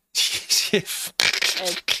young. It's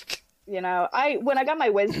I when I got my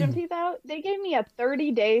wisdom teeth out, they gave me a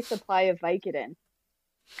 30-day supply of Vicodin.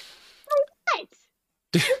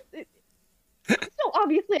 What? So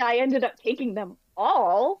obviously I ended up taking them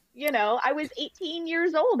all. I was 18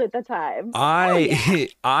 years old at the time. Hell yeah.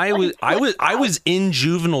 Like, let's I go. was in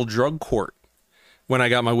juvenile drug court when I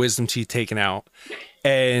got my wisdom teeth taken out,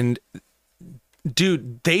 and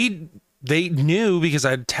dude, they knew because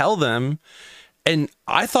I'd tell them, and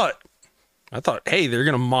I thought, hey, they're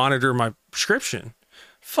gonna monitor my prescription.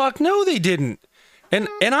 Fuck no, they didn't. And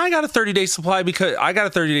I got a 30-day supply because I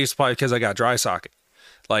got dry socket.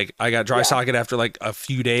 Like I got dry Yeah. socket after like a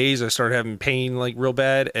few days. I started having pain like real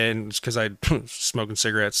bad, and it's because I smoking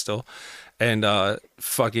cigarettes still. And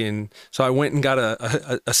fucking, so I went and got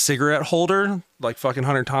a cigarette holder, like fucking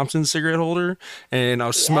Hunter Thompson cigarette holder, and I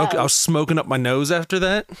Yes. was smoking up my nose after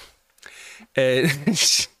that. And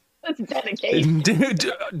That's dedication.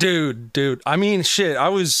 dude. I mean, shit. I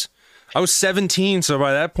was 17, so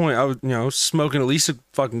by that point, I was smoking at least a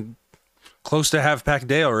fucking close to half pack a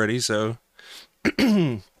day already. So,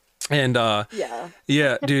 and Yeah.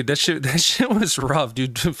 yeah, dude, that shit was rough,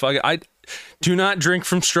 dude. Fuck, I do not drink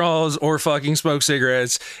from straws or fucking smoke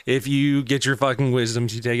cigarettes if you get your fucking wisdom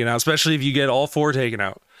teeth taken out, especially if you get all four taken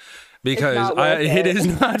out. It's Because not worth it it. is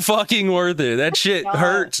not fucking worth it. That shit Not.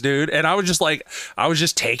 hurts, dude. And I was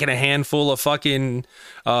just taking a handful of fucking,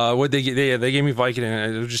 what they gave me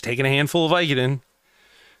Vicodin. I was just taking a handful of Vicodin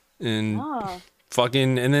and Ah.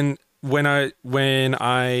 fucking, and then when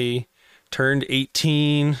I turned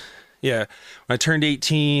 18, yeah, when I turned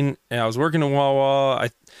 18 and I was working in Wawa,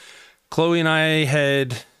 Chloe and I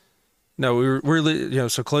had, no,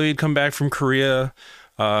 so Chloe had come back from Korea.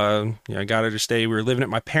 I got her to stay. We were living at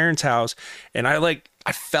my parents' house, and I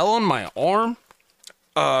fell on my arm.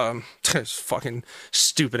 It's fucking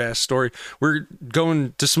stupid ass story. We're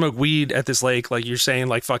going to smoke weed at this lake, like you're saying,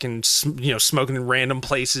 like fucking, smoking in random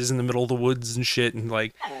places in the middle of the woods and shit, and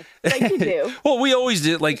like, Yeah, like you do. well, we always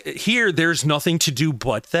did. Like here, there's nothing to do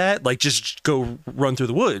but that. Like just go run through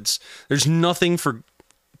the woods. There's nothing for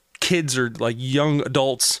kids or like young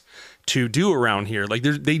adults to do around here. Like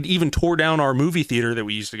they even tore down our movie theater that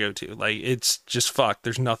we used to go to. Like it's just fucked.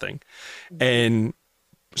 There's nothing. And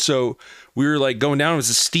so we were like going down. It was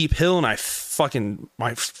a steep hill, and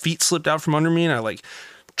my feet slipped out from under me, and I like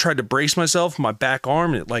tried to brace myself with my back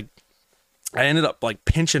arm, and I ended up like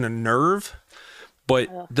pinching a nerve, but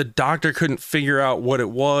the doctor couldn't figure out what it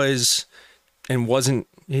was, and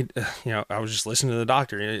I was just listening to the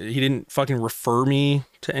doctor. He didn't fucking refer me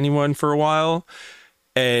to anyone for a while.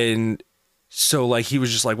 And so like he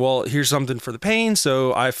was just like, well, here's something for the pain.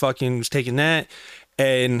 So I fucking was taking that,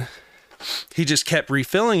 and he just kept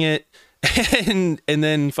refilling it. And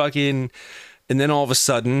then all of a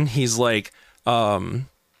sudden he's like, oh,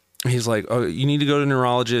 you need to go to a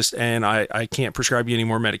neurologist, and I can't prescribe you any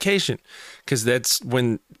more medication. Cause that's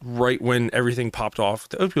right when everything popped off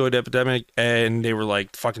with the opioid epidemic, and they were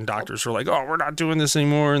like, fucking doctors were like, oh, we're not doing this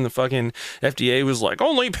anymore. And the fucking FDA was like,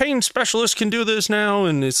 only pain specialists can do this now.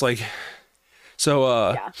 And it's like,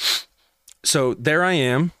 so, Yeah. so there I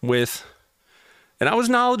am and I was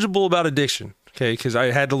knowledgeable about addiction. Okay. Cause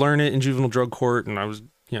I had to learn it in juvenile drug court, and I was,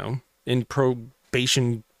 in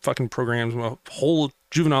probation fucking programs my whole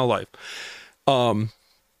juvenile life.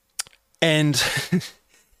 And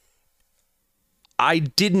I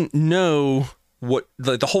didn't know what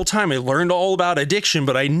the whole time. I learned all about addiction,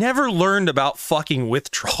 but I never learned about fucking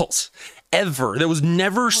withdrawals ever. There was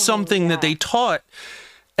never something that they taught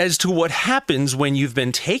as to what happens when you've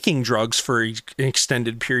been taking drugs for an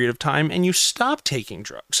extended period of time and you stop taking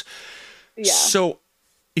drugs. Yeah. So,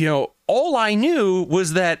 all I knew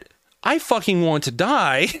was that I fucking want to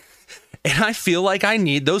die, and I feel like I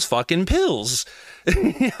need those fucking pills.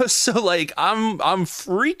 So like I'm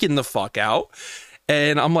freaking the fuck out,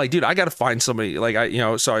 and I'm like, dude, I gotta find somebody. Like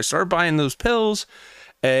so I started buying those pills,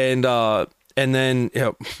 and then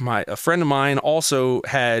a friend of mine also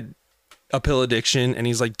had a pill addiction, and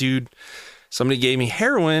he's like, dude, somebody gave me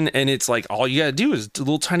heroin, and it's like all you gotta do is a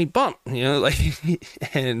little tiny bump, like,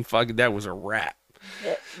 and fuck, that was a wrap.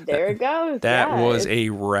 There it goes. That Yeah, was a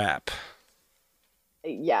wrap.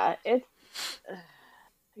 yeah, it's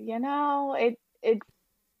it's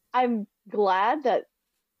I'm glad that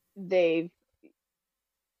they've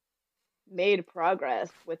made progress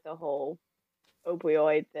with the whole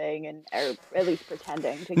opioid thing, and or at least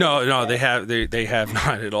pretending to give a No, shit. they have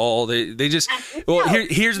not at all. They just, well, No,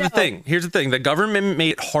 here's no. the thing. Here's the thing. The government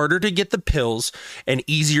made it harder to get the pills and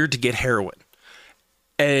easier to get heroin.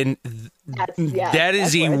 And that is that's where it's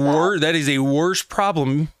at. that is a worse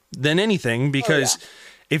problem than anything, Oh yeah. because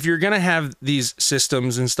if you're going to have these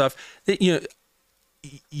systems and stuff, that,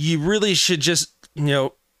 you really should just,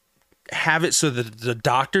 have it so that the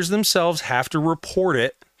doctors themselves have to report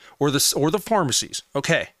it, or the pharmacies.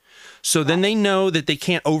 Okay. So then they know that they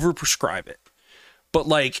can't overprescribe it.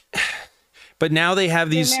 But now they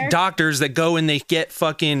have these doctors that go and they get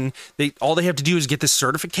all they have to do is get this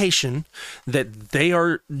certification that they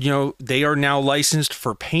are now licensed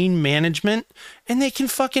for pain management, and they can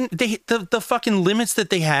the fucking limits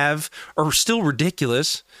that they have are still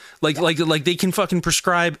ridiculous. Like they can fucking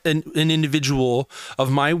prescribe an individual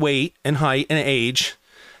of my weight and height and age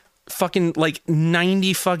fucking like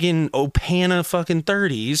 90 fucking Opana fucking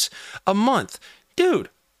 30s a month. Dude,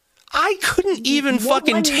 I couldn't even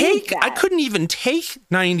take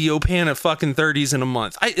 90 Opana fucking 30s in a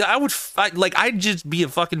month. I'd just be a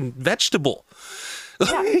fucking vegetable.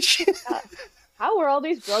 Yeah. How are all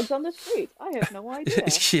these drugs on the streets? I have no idea.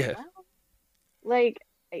 Yeah.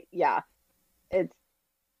 Yeah, it's,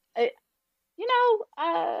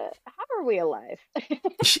 how are we alive?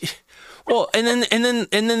 Well, and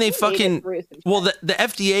then they fucking, well, the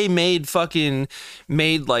FDA made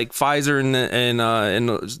like Pfizer and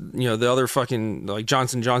the other fucking like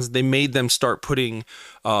Johnson & Johnson, they made them start putting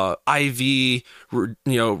IV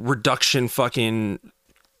reduction fucking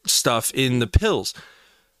stuff in the pills.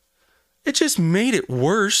 It just made it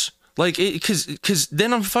worse. Like, because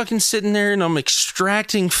then I'm fucking sitting there and I'm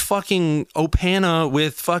extracting fucking Opana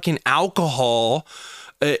with fucking alcohol.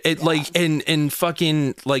 And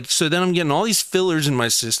fucking like, so then I'm getting all these fillers in my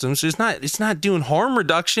system. So it's not doing harm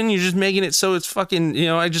reduction. You're just making it so it's fucking,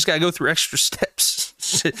 I just got to go through extra steps.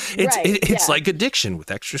 It's like addiction with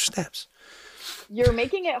extra steps. You're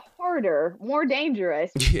making it harder, more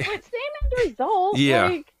dangerous, but same end result.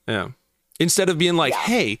 Yeah. Yeah. Instead of being like,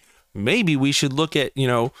 hey, maybe we should look at,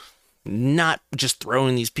 not just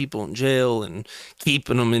throwing these people in jail and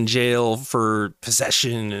keeping them in jail for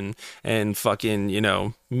possession and fucking,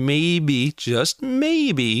 maybe, just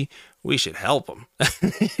maybe we should help them.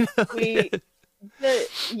 I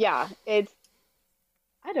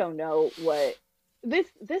don't know what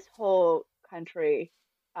this whole country,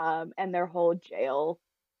 and their whole jail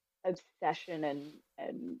obsession and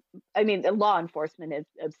I mean, the law enforcement is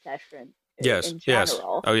obsession in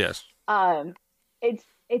general. Oh, yes.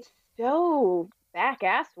 It's so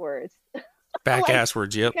back-asswards.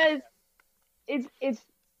 Back-asswards, yep. Because it's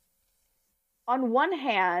on one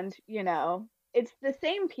hand, it's the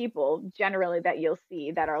same people generally that you'll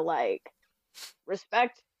see that are like,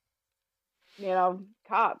 respect,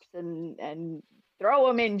 cops and throw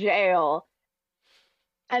them in jail.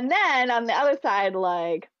 And then on the other side,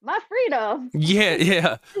 like, my freedom.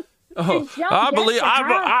 Yeah. Oh, I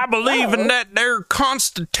believe in that their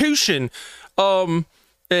Constitution.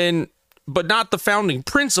 But not the founding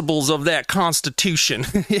principles of that Constitution.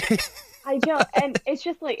 I don't, and it's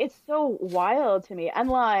just like, it's so wild to me. And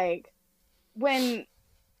like, when,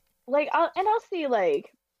 like, I'll see,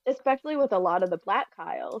 like, especially with a lot of the black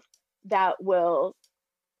Kyles that will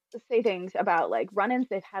say things about like run-ins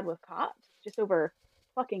they've had with cops just over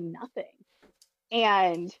fucking nothing.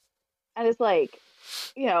 And it's like,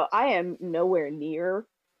 I am nowhere near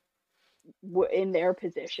in their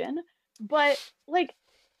position, but like,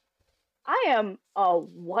 I am a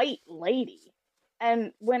white lady.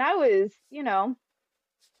 And when I was,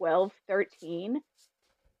 12, 13,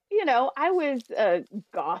 I was a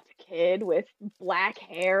goth kid with black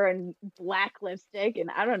hair and black lipstick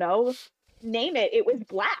and I don't know, name it, it was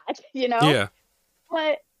black, Yeah.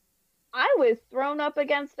 But I was thrown up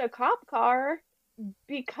against a cop car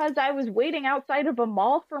because I was waiting outside of a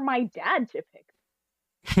mall for my dad to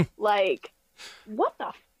pick. Like, what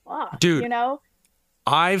the fuck, dude?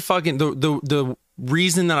 I fucking the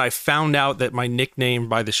reason that I found out that my nickname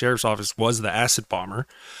by the sheriff's office was the acid bomber.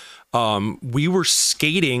 We were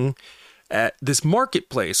skating at this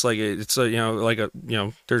marketplace, like it's there's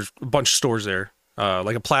a bunch of stores there,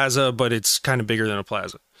 like a plaza, but it's kind of bigger than a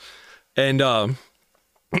plaza, and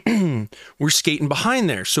we're skating behind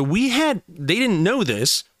there. So they didn't know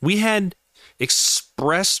this. We had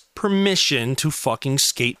express permission to fucking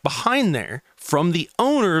skate behind there from the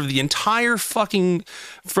owner of the entire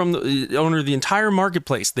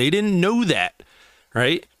marketplace. They didn't know that,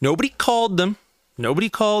 right? Nobody called them. Nobody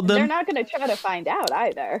called And they're them. not going to try to find out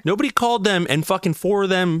either. Nobody called them, and fucking four of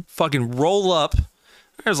them fucking roll up.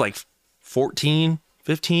 I was like 14,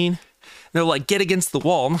 15. And they're like, get against the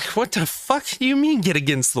wall. I'm like, what the fuck do you mean get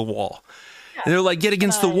against the wall? Yeah. And they're like, get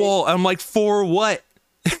against the wall. I'm like, for what?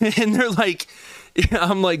 And they're like,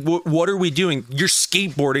 I'm like, what are we doing? You're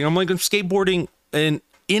skateboarding. I'm like, I'm skateboarding in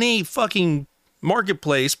a fucking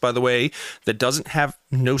marketplace, by the way, that doesn't have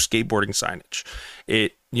no skateboarding signage.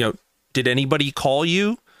 Did anybody call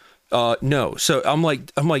you? No. So I'm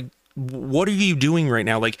like, what are you doing right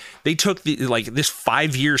now? Like, they took this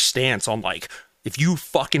 5-year stance on like, if you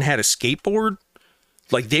fucking had a skateboard,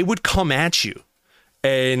 like they would come at you.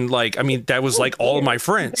 And like, I mean, that was like all of my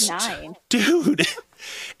friends, dude.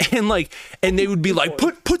 And they would be like,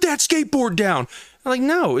 put that skateboard down. I'm like,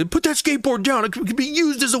 no, put that skateboard down. It could be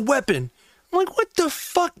used as a weapon. I'm like, what the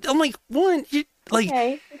fuck? I'm like, what?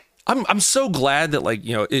 Okay. I'm so glad that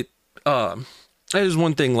that is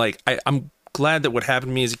one thing. Like, I'm glad that what happened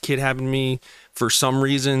to me as a kid happened to me for some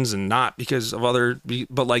reasons and not because of other,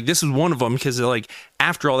 but like, this is one of them because like,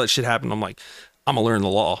 after all that shit happened, I'm like, I'm gonna learn the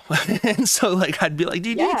law. And so like, I'd be like,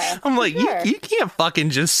 dude, I'm like, sure. you can't fucking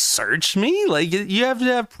just search me. Like, you have to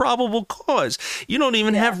have probable cause. You don't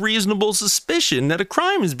even have reasonable suspicion that a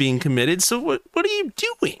crime is being committed. So what are you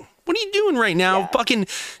doing? What are you doing right now? Yeah. Fucking,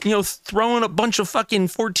 throwing a bunch of fucking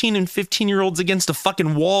 14 and 15-year-olds against a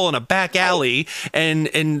fucking wall in a back alley,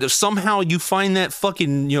 and somehow you find that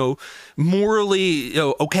fucking, morally,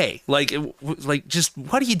 okay. Like, just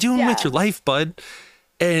what are you doing with your life, bud?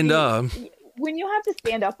 And when you have to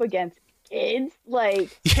stand up against kids, like,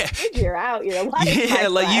 figure out your life. Yeah,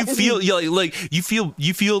 like you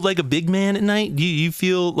feel like a big man at night. You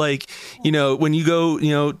feel like, when you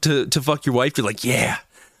go, to fuck your wife, you're like, yeah.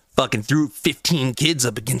 Fucking threw 15 kids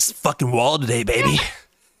up against the fucking wall today, baby.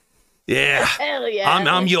 Yeah. Hell yeah.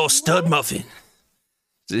 I'm your stud muffin.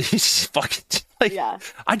 Fucking like,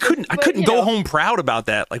 I couldn't go home proud about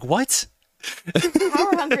that. Like, what?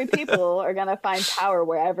 Power hungry people are gonna find power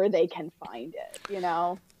wherever they can find it,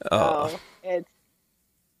 So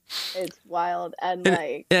it's wild and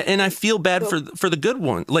I feel bad for the good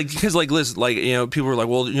one, like, because like, listen, like, people are like,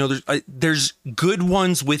 well, there's good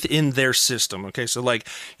ones within their system. Okay, so like,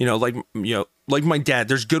 like my dad,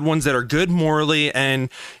 there's good ones that are good morally, and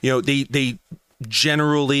they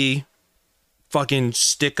generally fucking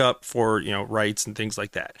stick up for rights and things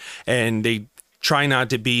like that, and they try not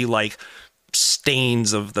to be like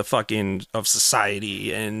stains of the fucking of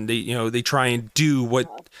society, and they try and do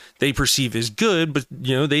what they perceive as good, but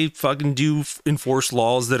they fucking do enforce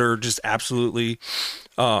laws that are just absolutely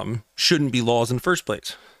shouldn't be laws in the first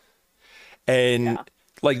place. And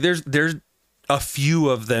like there's a few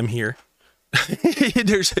of them here.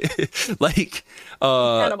 There's like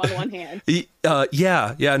count them on one hand.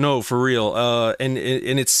 No, for real. And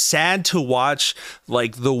it's sad to watch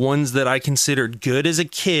like the ones that I considered good as a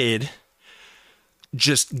kid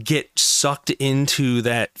just get sucked into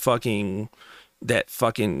that fucking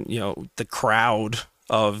the crowd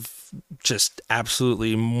of just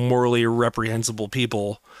absolutely morally reprehensible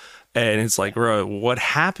people. And it's like, bro, what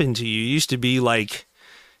happened to you? You used to be like,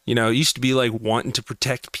 wanting to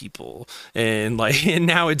protect people, and like, and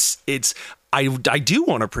now it's I do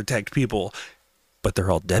want to protect people, but they're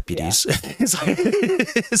all deputies. It's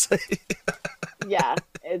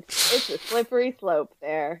a slippery slope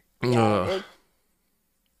there.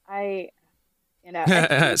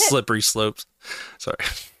 Slippery slopes. Sorry.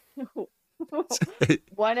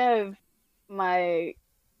 One of my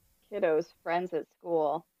kiddos' friends at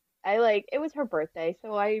school, it was her birthday,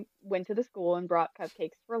 so I went to the school and brought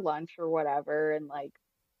cupcakes for lunch or whatever, and like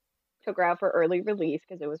took her out for early release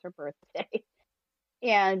because it was her birthday.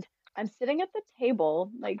 And I'm sitting at the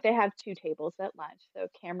table, like they have 2 tables at lunch. So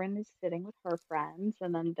Cameron is sitting with her friends,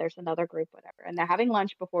 and then there's another group, whatever, and they're having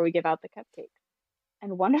lunch before we give out the cupcakes.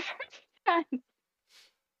 And one of her friends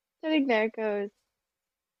sitting there goes,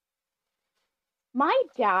 "My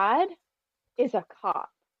dad is a cop."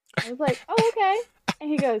 I was like, "Oh, okay." And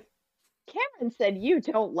he goes, "Cameron said you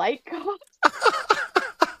don't like cops."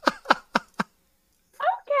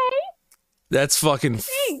 Okay. That's fucking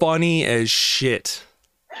funny as shit.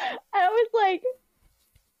 I was like,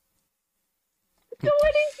 so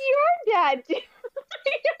what does your dad do?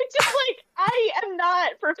 Just like, I am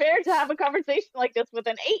not prepared to have a conversation like this with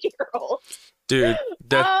an 8-year-old. Dude,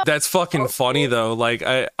 that's fucking funny though. Like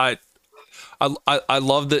I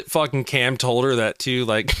love that fucking Cam told her that too.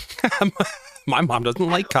 Like, my mom doesn't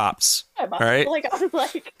like cops. My mom, right? Like, I was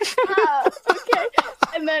like, okay.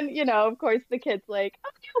 And then, of course, the kid's like, "Oh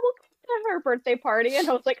yeah, we'll come to her birthday party," and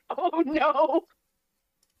I was like, "Oh no."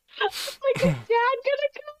 Like, is dad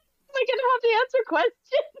gonna come? I gonna have to answer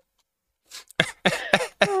questions?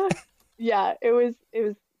 Yeah, it was,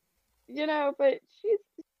 but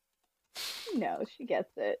she gets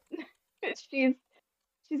it. she's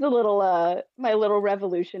she's a little my little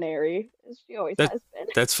revolutionary, as she always That has been.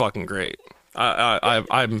 that's fucking great.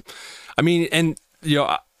 I mean, and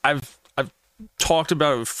I've talked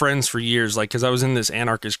about it with friends for years, like because I was in this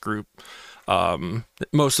anarchist group.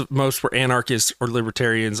 Most were anarchists or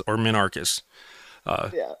libertarians or minarchists.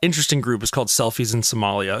 Yeah. Interesting group is called Selfies in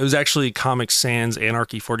Somalia. It was actually Comic Sans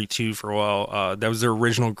Anarchy 42 for a while. That was their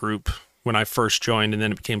original group when I first joined, and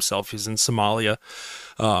then it became Selfies in Somalia,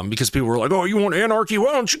 because people were like, "Oh, you want anarchy?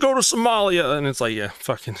 Why don't you go to Somalia?" And it's like, yeah,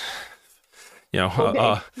 fucking,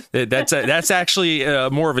 Okay. that's actually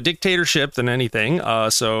more of a dictatorship than anything.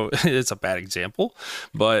 So it's a bad example,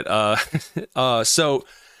 but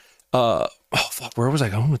oh fuck, where was I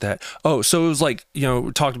going with that? Oh, so it was like,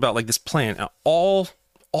 we talked about like this plan. Now, all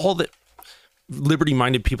that liberty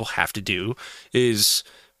minded people have to do is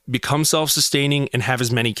become self-sustaining and have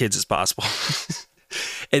as many kids as possible.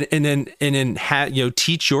 and then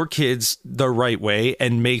teach your kids the right way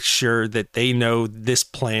and make sure that they know this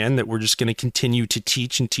plan that we're just going to continue to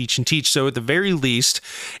teach and teach and teach. So at the very least,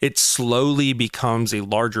 it slowly becomes a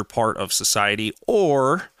larger part of society,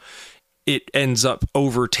 or it ends up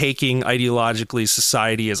overtaking ideologically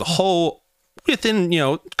society as a whole within,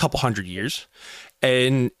 a couple hundred years.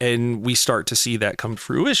 And we start to see that come to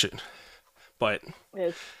fruition. But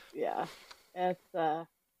It's it's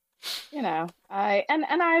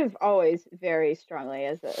I've always very strongly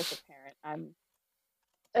as a parent,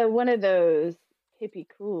 I'm one of those hippie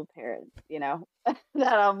cool parents,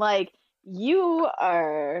 that I'm like, you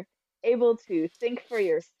are able to think for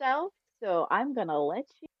yourself, so I'm gonna let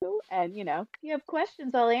you, and if you have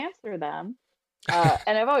questions, I'll answer them.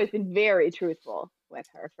 And I've always been very truthful with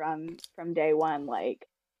her from day one. Like,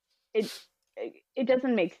 it it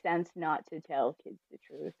doesn't make sense not to tell kids the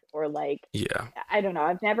truth, or like, yeah, I don't know,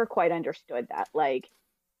 I've never quite understood that. Like,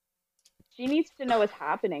 she needs to know what's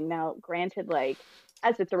happening. Now, granted, like,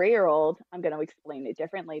 as a 3-year-old, I'm going to explain it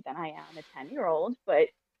differently than I am a 10-year-old, but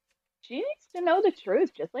she needs to know the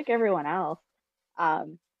truth just like everyone else.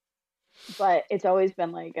 Um, but it's always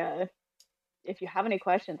been like, if you have any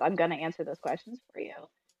questions, I'm going to answer those questions for you.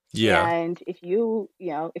 yeah, And if you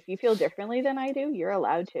feel differently than I do, you're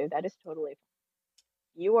allowed to. That is totally fine.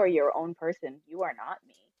 You are your own person. You are not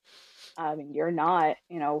me. And you're not,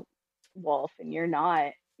 Wolf, and you're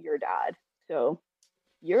not your dad. So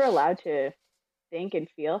you're allowed to think and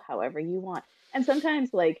feel however you want. And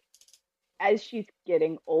sometimes, like, as she's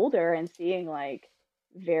getting older and seeing like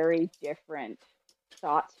very different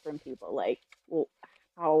thoughts from people, like, well,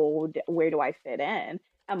 where do I fit in?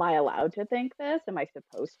 Am I allowed to think this? Am I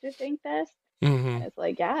supposed to think this? mm-hmm. And it's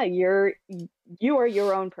like, yeah, you are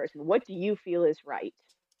your own person. What do you feel is right?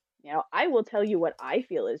 I will tell you what I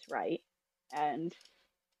feel is right. And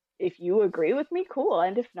if you agree with me, cool.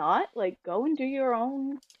 And if not, like, go and do your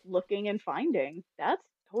own looking and finding. That's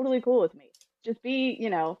totally cool with me. Just be,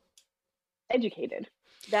 educated.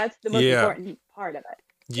 That's the most Yeah, important part of it.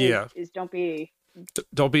 yeah. Is Don't be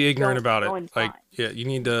ignorant don't about it. go and Like, find. yeah, Right.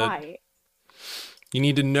 you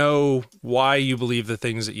need to know why you believe the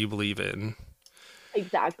things that you believe in.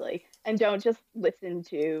 Exactly. And don't just listen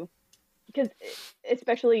to, because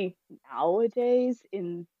especially nowadays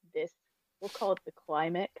in this, we'll call it the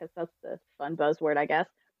climate, because that's the fun buzzword, I guess.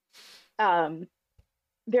 Um,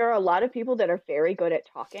 there are a lot of people that are very good at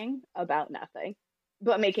talking about nothing,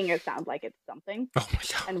 but making it sound like it's something, Oh my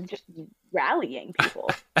god. and just rallying people.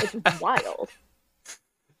 It's wild.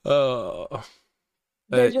 Uh,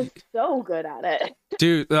 They're just so good at it.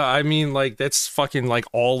 dude, I mean, like, that's fucking like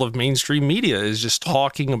all of mainstream media is just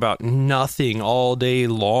talking about nothing all day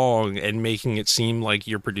long and making it seem like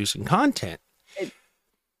you're producing content. It,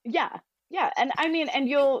 yeah, yeah, and I mean, and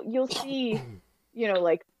you'll see,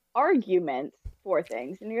 like, arguments for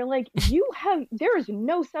things, and you're like, there is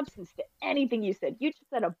no substance to anything you said. You just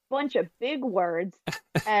said a bunch of big words,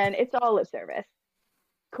 and it's all lip service.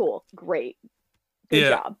 Cool, great, good Yeah.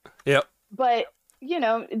 job. Yep. But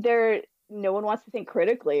no one wants to think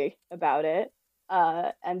critically about it,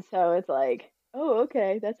 and so it's like, oh,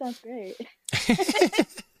 okay, that sounds great.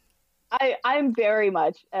 I'm very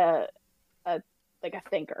much like a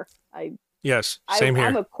thinker. Yes. Same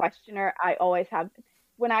I'm here. a questioner. I always have.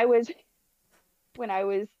 When I was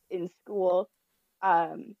in school,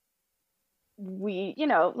 we,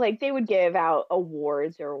 like, they would give out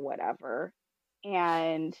awards or whatever,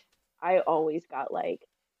 and I always got like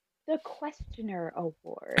the questioner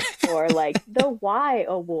award, or like the why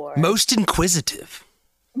award. Most inquisitive.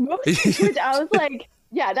 Which I was like,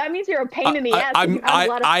 Yeah, that means you're a pain in the ass. And you have a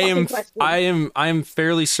lot of fucking questions. I am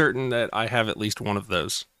fairly certain that I have at least one of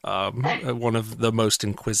those. One of the most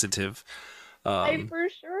inquisitive. I for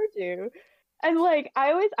sure do. And like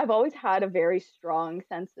I've always had a very strong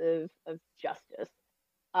sense of justice.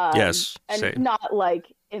 Yes, And same. not like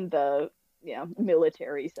in the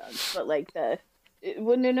military sense, but like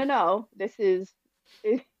well, no. This is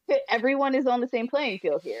everyone is on the same playing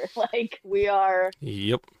field here. Like we are.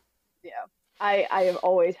 Yep. Yeah, I have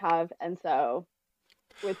always have, and so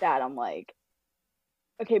with that, I'm like,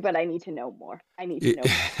 okay, but I need to know more. I need to know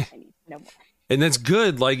more. I need to know more. And that's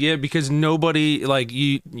good, like, yeah, because nobody, like,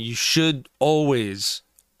 you should always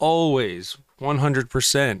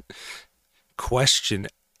 100% question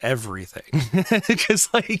everything. Because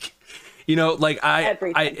like, like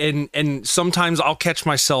and sometimes I'll catch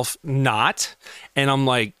myself not, and I'm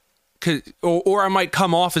like, or I might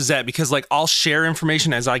come off as that because like I'll share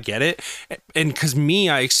information as I get it, and because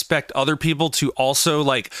I expect other people to also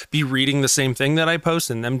like be reading the same thing that I post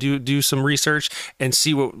and them do some research and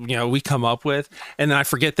see what we come up with, and then I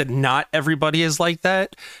forget that not everybody is like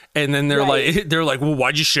that, and then they're like, well,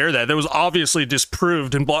 why'd you share that? That was obviously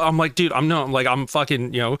disproved and blah. I'm like, dude, I'm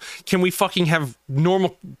fucking, can we fucking have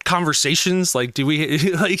normal conversations? Like, do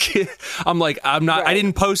we like? I'm like, I'm not. Right. I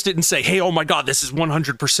didn't post it and say, hey, oh my god, this is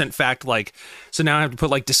 100% fact. Like, so now I have to put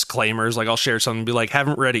like disclaimers. Like, I'll share something and be like,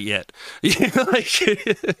 haven't read it yet. Like,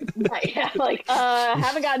 right? Yeah, like,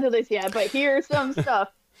 haven't gotten to this yet, but here's some stuff.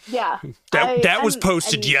 Yeah, that was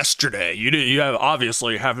posted yesterday. You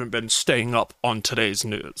obviously haven't been staying up on today's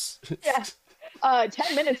news. Yeah,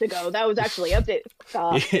 10 minutes ago that was actually updated.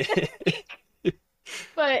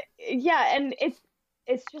 But yeah, and it's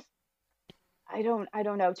just I don't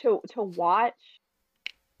know to watch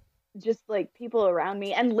just like people around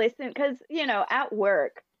me and listen, because at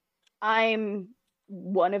work I'm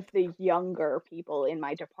one of the younger people in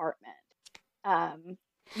my department.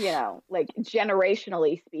 Like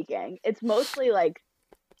generationally speaking, it's mostly like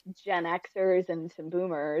Gen Xers and some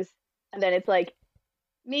boomers, and then it's like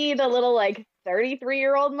me, the little like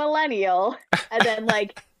 33-year-old millennial, and then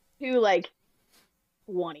like two like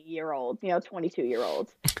 20-year-olds,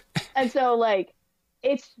 22-year-olds. And so like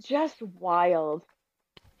it's just wild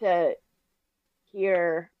to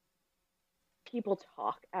hear people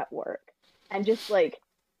talk at work and just like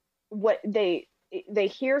what they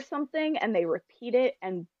hear something and they repeat it,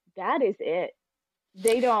 and that is it.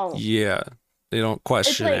 They don't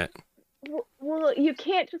question like, it. Well, you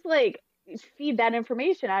can't just like feed that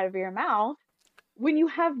information out of your mouth when you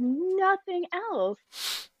have nothing else,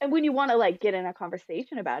 and when you want to like get in a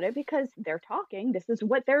conversation about it because they're talking, this is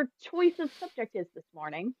what their choice of subject is this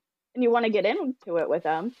morning, and you want to get into it with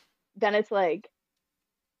them, then it's like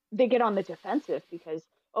they get on the defensive because,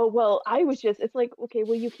 oh, well, it's like, okay,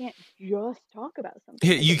 well, you can't just talk about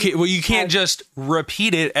something. You can't just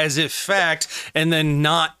repeat it as if fact and then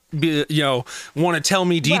not be, want to tell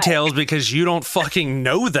me details, right, because you don't fucking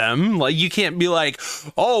know them. Like, you can't be like,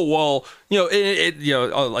 oh, well,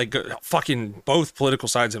 like fucking both political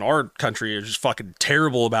sides in our country are just fucking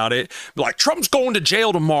terrible about it. Like, Trump's going to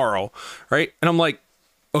jail tomorrow, right? And I'm like,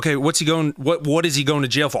 okay, what is he going to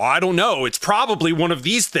jail for? I don't know. It's probably one of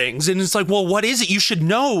these things. And it's like, well, what is it? You should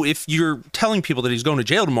know. If you're telling people that he's going to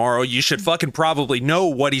jail tomorrow, you should fucking probably know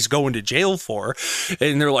what he's going to jail for.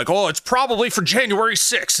 And they're like, oh, it's probably for January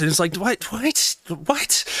 6th. And it's like, what? Like,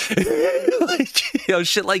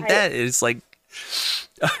 shit like that. It's like,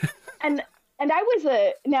 and I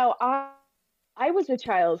was a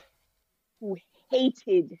child who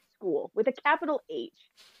hated school with a capital H.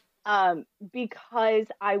 Because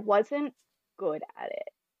I wasn't good at it.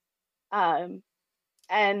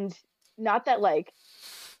 And not that like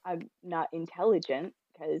I'm not intelligent,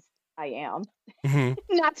 because I am.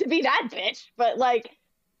 Mm-hmm. Not to be that bitch, but like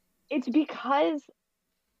it's because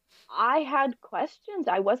I had questions.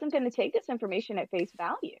 I wasn't going to take this information at face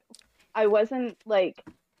value. I wasn't like,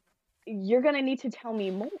 you're going to need to tell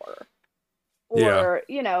me more. Or,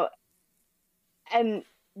 and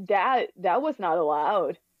that was not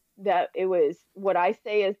allowed. That it was, what I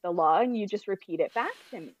say is the law and you just repeat it back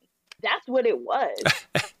to me. That's what it was.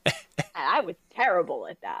 And I was terrible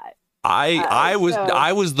at that. I was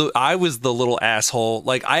the little asshole.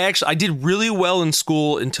 Like, I did really well in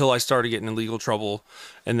school until I started getting in legal trouble,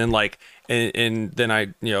 and then like and then I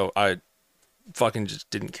fucking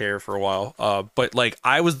just didn't care for a while. But like,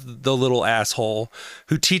 I was the little asshole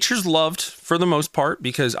who teachers loved for the most part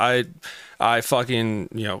because I fucking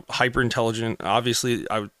hyper intelligent. Obviously,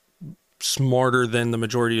 I was smarter than the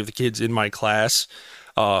majority of the kids in my class.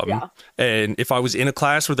 Yeah. And if I was in a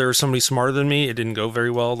class where there was somebody smarter than me, it didn't go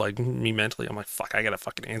very well. Like me mentally, I'm like, fuck, I gotta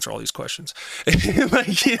fucking answer all these questions.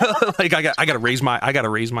 Like, you know, like I gotta raise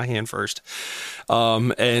my hand first.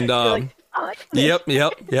 And You're like, oh, I got this.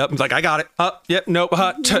 yep. Like I got it. Yep, nope.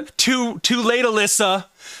 Too late, Alyssa.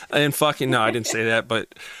 And fucking no, I didn't say that,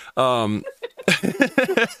 but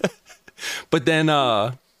but then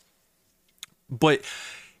but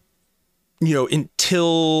you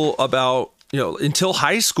know, until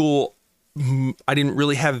high school, I didn't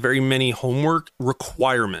really have very many homework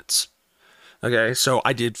requirements. Okay, so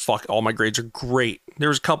I did all my grades are great. There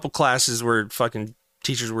was a couple classes where fucking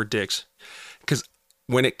teachers were dicks. Because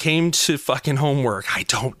when it came to fucking homework, I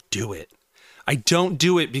don't do it. I don't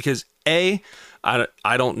do it because A, I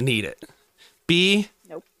don't need it. B,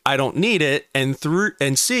 Nope. I don't need it. And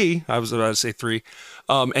C, I was about to say three.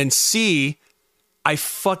 And C, I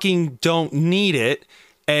fucking don't need it.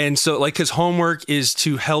 And so like, cause homework is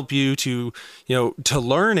to help you to, you know, to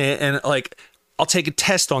learn it. And like, I'll take a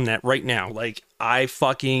test on that right now. Like I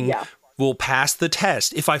fucking will pass the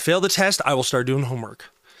test. If I fail the test, I will start doing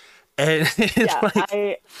homework. And Yeah,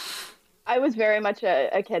 like, I was very much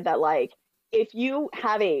a kid that like, if you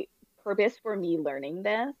have a purpose for me learning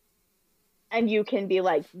this, and you can be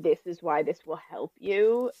like, this is why this will help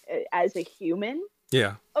you as a human.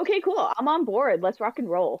 yeah. Okay, cool. I'm on board. Let's rock and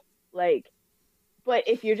roll. Like, but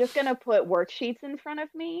if you're just gonna put worksheets in front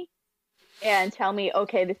of me and tell me,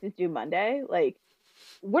 okay, this is due Monday, like,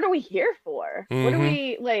 what are we here for? What are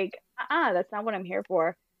we like? That's not what I'm here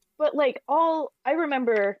for. But like, I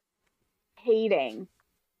remember hating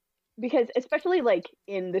because especially like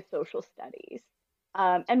in the social studies,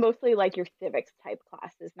 and mostly like your civics type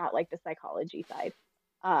classes, not like the psychology side.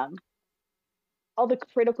 All the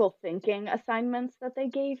critical thinking assignments that they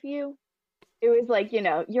gave you. It was like, you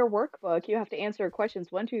know, your workbook, you have to answer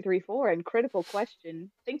questions 1, 2, 3, 4, and critical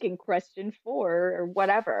question, thinking question 4 or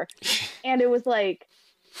whatever. And it was like,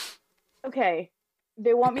 okay,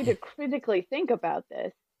 they want me to critically think about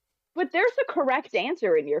this, but there's a correct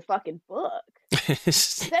answer in your fucking book.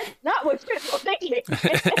 That's not what's critical thinking.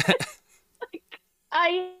 Like,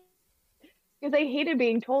 because I hated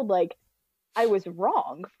being told like I was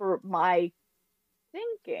wrong for my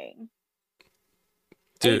thinking.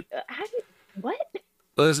 Dude. What?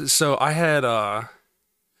 So I had I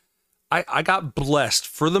got blessed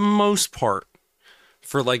for the most part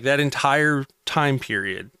for like that entire time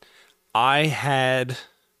period. I had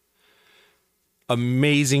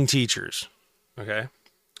amazing teachers. Okay.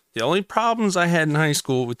 The only problems I had in high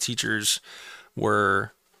school with teachers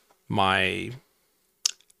were my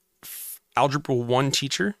algebra 1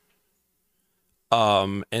 teacher,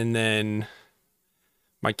 and then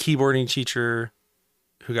my keyboarding teacher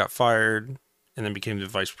who got fired and then became the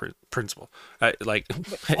vice principal. Like,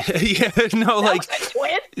 yeah, no, like,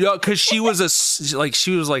 yeah, because she was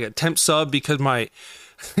like a temp sub because my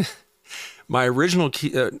original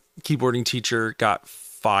keyboarding teacher got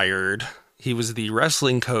fired. He was the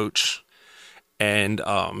wrestling coach, and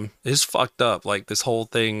it's fucked up. Like this whole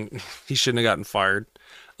thing, he shouldn't have gotten fired.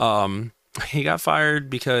 He got fired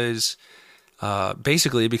because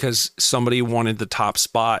basically because somebody wanted the top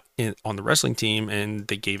spot on the wrestling team, and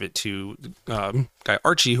they gave it to guy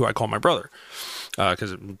Archie, who I call my brother,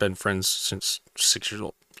 because we've been friends since 6 years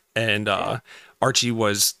old. And Archie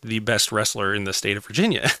was the best wrestler in the state of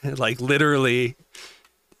Virginia, like literally,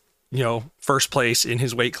 you know, first place in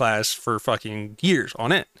his weight class for fucking years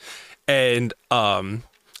on it. And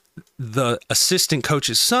the assistant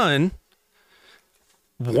coach's son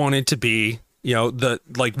wanted to be, you know,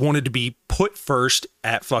 wanted to be put first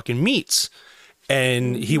at fucking meets,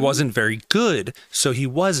 and he wasn't very good, so he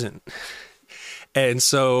wasn't. And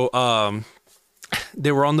so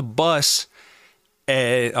they were on the bus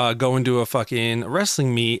and going to a fucking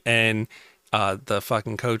wrestling meet, and the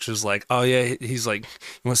fucking coach was like, oh yeah, he's like,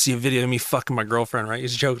 you want to see a video of me fucking my girlfriend, right?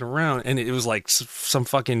 He's joking around, and it was like some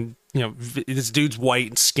fucking, you know, this dude's white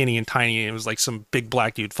and skinny and tiny, and it was like some big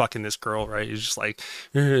black dude fucking this girl, right? It was just like,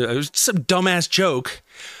 it was some dumbass joke,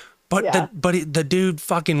 but the dude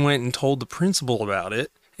fucking went and told the principal about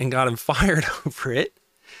it and got him fired over it.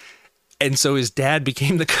 And so his dad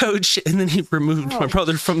became the coach, and then he removed my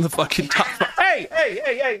brother from the fucking top. Hey,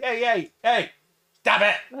 stop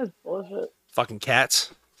it. That's bullshit. Fucking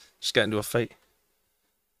cats. Just got into a fight.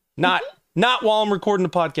 Not while I'm recording the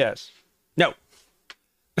podcast. No.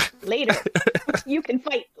 Later. You can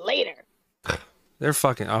fight later. They're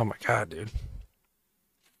fucking, oh my God, dude.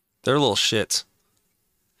 They're little shits.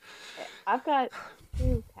 I've got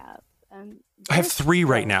 2 cats. And I have 3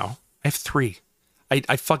 right now. I have 3.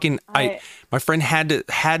 My friend had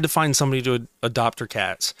to find somebody to adopt her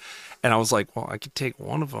cats. And I was like, well, I could take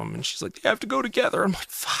one of them. And she's like, they have to go together. I'm like,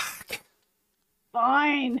 fuck.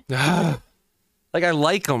 Fine. Like, I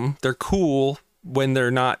like them. They're cool when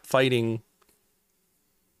they're not fighting.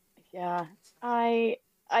 Yeah. My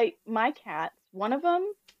cats, one of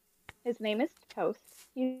them, his name is Toast.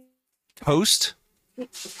 Toast?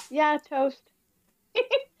 Yeah, Toast.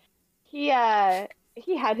 He had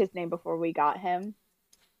his name before we got him,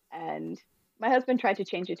 and my husband tried to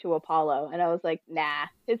change it to Apollo, and I was like, nah,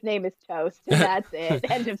 his name is Toast, and that's it.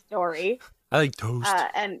 End of story. I like Toast.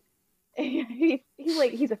 And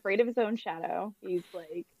he's afraid of his own shadow. He's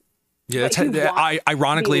like, Yeah,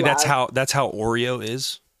 ironically, that's how Oreo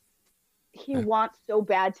is. He wants so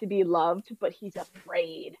bad to be loved, but he's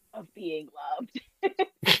afraid of being loved.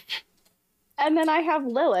 And then I have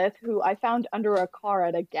Lilith, who I found under a car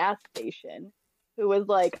at a gas station, who was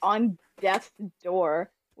like on death's door.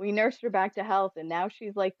 We nursed her back to health, and now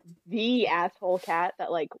she's like the asshole cat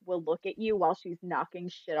that like will look at you while she's knocking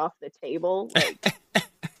shit off the table. Like,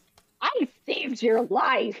 I saved your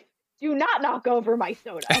life. Do not knock over my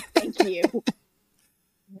soda. Thank you.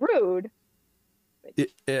 Rude.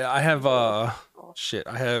 I have I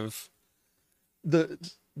have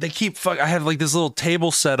I have like this little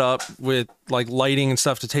table set up with like lighting and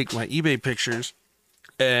stuff to take my eBay pictures,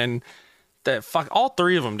 and that all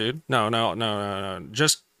three of them, dude. No,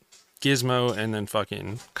 just Gizmo and then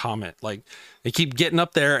fucking Comet. Like, they keep getting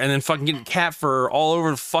up there and then fucking getting cat fur all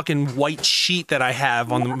over the fucking white sheet that I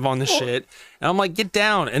have on the shit, and I'm like, get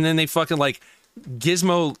down. And then they fucking like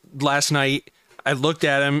Gizmo last night. I looked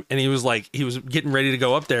at him and he was getting ready to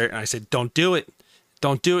go up there, and I said, don't do it.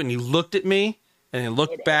 And he looked at me and he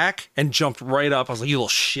looked back and jumped right up. I was like, you little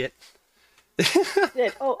shit.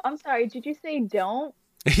 Oh, I'm sorry. Did you say don't?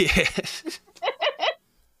 Yeah.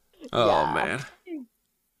 Oh, man.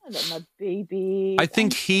 My baby. I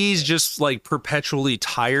think he's just like perpetually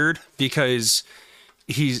tired because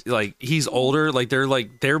he's older. Like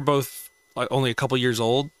they're both like only a couple years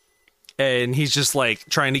old. And he's just like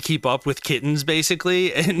trying to keep up with kittens,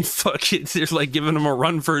 basically, and fucking they're like giving him a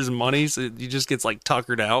run for his money, so he just gets like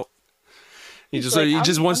tuckered out. He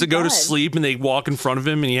just wants to go to sleep, and they walk in front of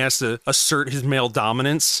him, and he has to assert his male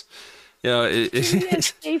dominance. Yeah, it's a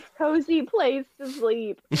safe, cozy place to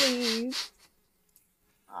sleep, please.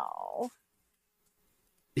 Oh,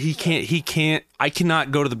 he can't. I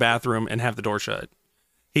cannot go to the bathroom and have the door shut.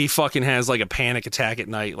 He fucking has like a panic attack at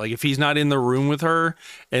night. Like, if he's not in the room with her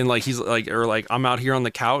and like he's like, or like I'm out here on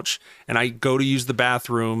the couch and I go to use the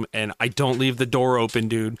bathroom and I don't leave the door open,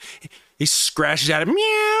 dude, he scratches at it,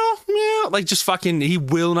 meow, meow. Like, just fucking, he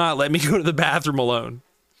will not let me go to the bathroom alone.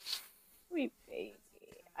 Sweet baby.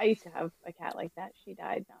 I used to have a cat like that. She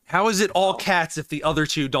died. How is it all cats if the other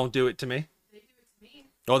two don't do it to me? They do it to me.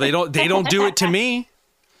 Oh, they don't do it to me.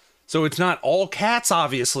 So it's not all cats,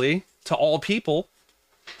 obviously, to all people.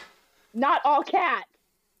 Not all cats.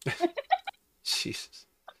 Jesus.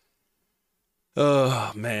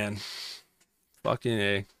 Oh, man. Fucking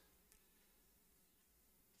A.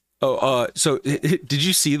 Oh, so did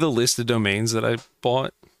you see the list of domains that I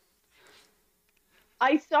bought?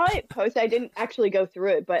 I saw it posted. I didn't actually go through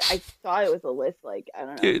it, but I saw it was a list. Like, I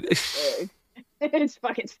don't know. Big. It's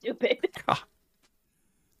fucking stupid. God.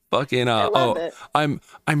 Fucking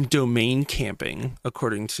I'm domain camping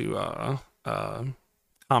according to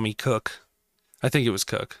Tommy Cook. I think it was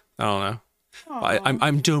Cook. I don't know.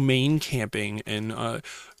 I'm domain camping, and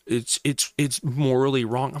it's morally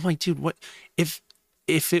wrong. I'm like, dude, what if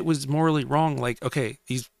it was morally wrong? Like, okay,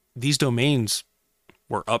 these domains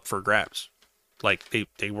were up for grabs. Like,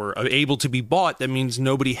 they were able to be bought. That means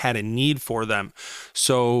nobody had a need for them.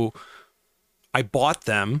 So I bought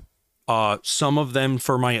them. Some of them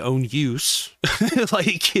for my own use,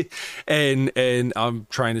 like, and I'm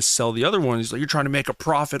trying to sell the other one. He's like, you're trying to make a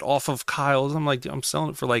profit off of Kyle's. I'm like, I'm selling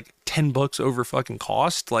it for like $10 over fucking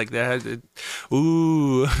cost, like that.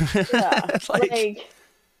 Ooh,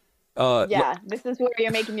 yeah, this is where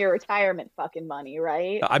you're making your retirement fucking money,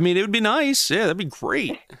 right? I mean, it would be nice. Yeah, that'd be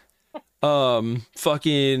great.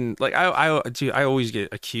 Fucking, like, I always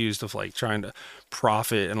get accused of like trying to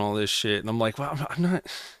profit and all this shit, and I'm like, well, I'm not.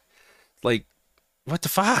 Like, what the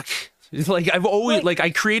fuck? Like, I've always, like,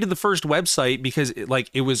 I created the first website because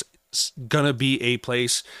it was gonna be a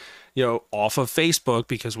place, you know, off of Facebook,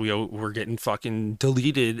 because we were getting fucking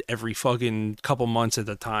deleted every fucking couple months at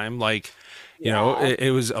the time. Like, you know,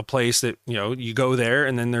 it was a place that, you know, you go there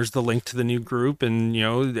and then there's the link to the new group, and, you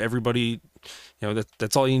know, everybody, you know,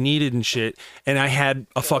 that's all you needed and shit. And I had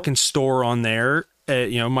a fucking store on there.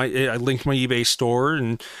 You know, I linked my eBay store,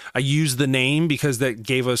 and I used the name because that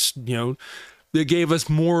gave us, you know, it gave us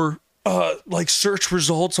more like search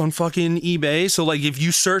results on fucking eBay. So like if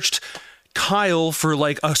you searched Kyle for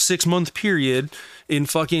like a 6-month period in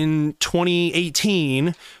fucking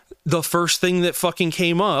 2018, the first thing that fucking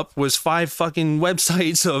came up was 5 fucking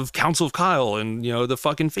websites of Kouncil of Kyle and, you know, the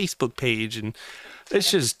fucking Facebook page. And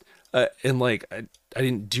it's just, and like, I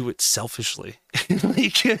didn't do it selfishly.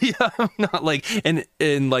 Like, yeah, I'm not like,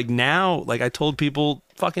 and like now, like I told people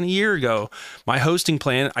fucking a year ago, my hosting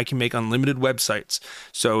plan, I can make unlimited websites.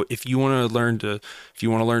 So if you want to learn to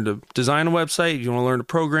design a website, if you want to learn to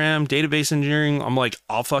program, database engineering, I'm like,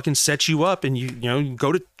 I'll fucking set you up and you know,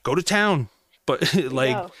 go to town. But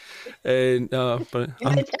like, and, but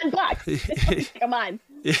I'm $10. Come on.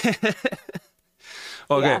 Okay. Yeah, but,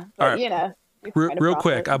 all right. you know, Real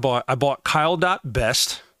quick, I bought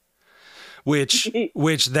Kyle.best, which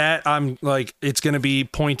that I'm like, it's going to be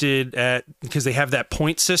pointed at, because they have that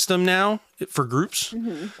point system now for groups.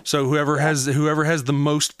 Mm-hmm. So whoever has the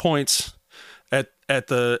most points at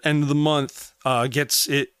the end of the month gets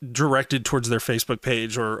it directed towards their Facebook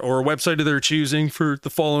page or a website of their choosing for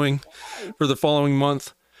the following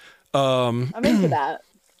month. I'm into that.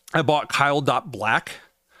 I bought Kyle.black.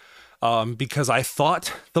 Because I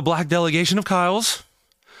thought the black delegation of Kyle's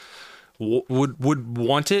would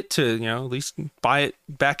want it to, you know, at least buy it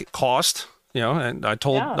back at cost, you know, and I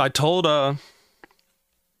told, oh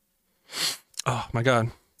my God,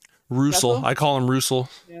 Russell, I call him Russell,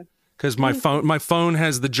 because my phone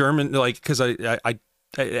has the German, like, because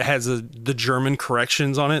it has the German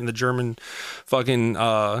corrections on it and the German fucking,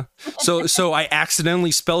 so I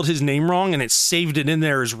accidentally spelled his name wrong and it saved it in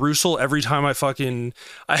there as Russell every time I try and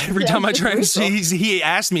see. He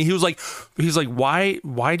asked me, he was like,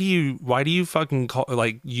 why do you fucking call,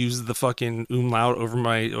 like, use the fucking umlaut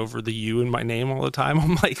over the U in my name all the time?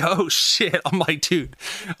 I'm like, oh shit. I'm like, dude,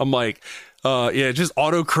 yeah, just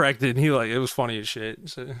auto corrected. And he like, it was funny as shit.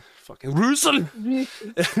 So, fucking Russell.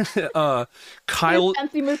 Kyle.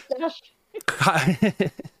 Fancy mustache.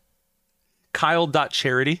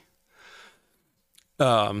 Kyle.charity.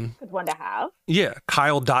 Good one to have. Yeah.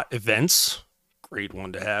 Kyle.events. Great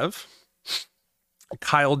one to have.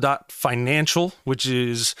 Kyle.financial, which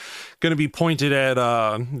is going to be pointed at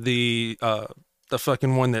the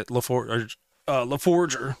fucking one that LaForge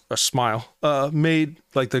or a Smile made,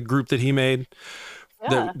 like the group that he made.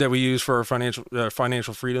 Yeah. That we use for our financial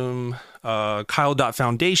freedom.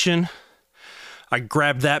 Kyle.foundation. I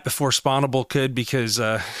grabbed that before Spawnable could, because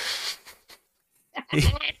I see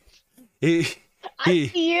you.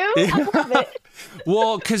 I love it.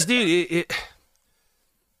 Well, because dude,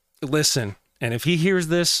 listen, and if he hears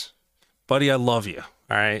this, buddy, I love you.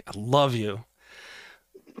 All right, I love you.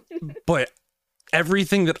 But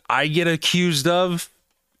everything that I get accused of,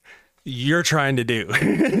 you're trying to do.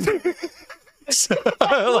 So,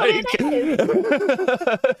 like,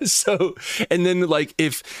 so, and then like,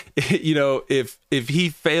 if he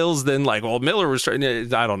fails, then like, well, Miller was trying to,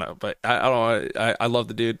 I don't know, but I love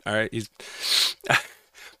the dude. All right.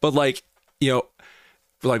 But like, you know,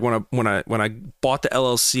 like when I bought the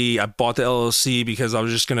LLC, because I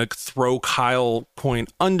was just going to throw Kyle Coin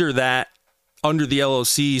under the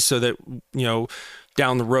LLC so that, you know,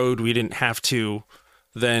 down the road, we didn't have to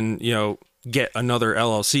then, you know, get another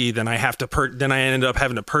LLC. Then I ended up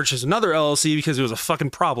having to purchase another LLC because it was a fucking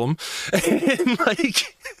problem. And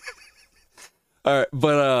like, all right,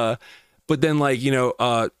 but then like, you know,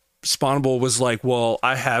 Spawnable was like, well,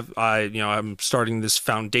 I'm starting this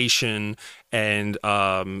foundation, and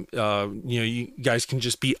you know, you guys can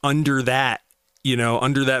just be under that, you know,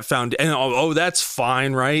 under that foundation. And oh, that's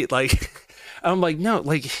fine, right? Like, I'm like, no,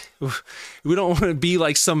 like, we don't want to be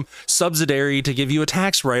like some subsidiary to give you a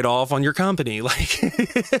tax write-off on your company. Like, you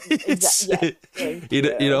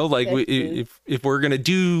know, like, if we're going to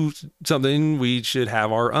do something, we should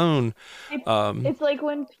have our own. It's like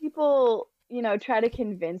when people, you know, try to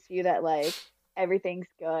convince you that like everything's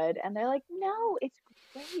good, and they're like, no, it's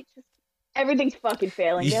great. Just everything's fucking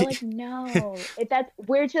failing. They're like, no,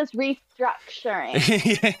 we're just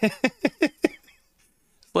restructuring.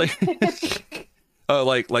 Like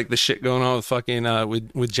the shit going on with fucking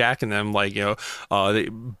with Jack and them, like, you know, they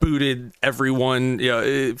booted everyone, you know,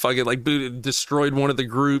 it fucking like destroyed one of the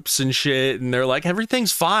groups and shit, and they're like,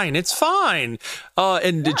 everything's fine, it's fine.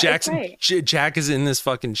 And yeah, Jack is in this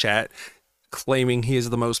fucking chat claiming he is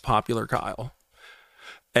the most popular Kyle.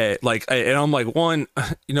 And I'm like, one,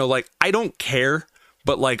 you know, like, I don't care,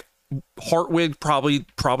 but like Hartwig probably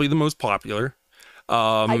the most popular.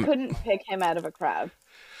 I couldn't pick him out of a crowd.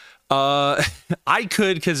 I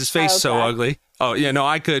could, because his face is so ugly. Oh yeah, no,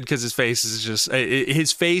 I could, because his face is just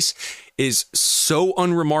his face is so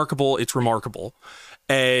unremarkable. It's remarkable,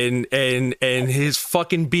 and his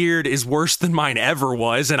fucking beard is worse than mine ever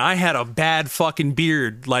was, and I had a bad fucking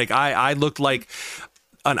beard. Like I looked like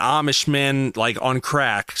an Amish man, like on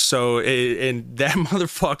crack. So and that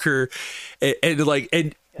motherfucker,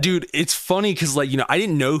 and dude, it's funny because, like, you know, I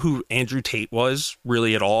didn't know who Andrew Tate was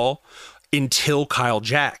really at all until Kyle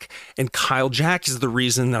Jack, and Kyle Jack is the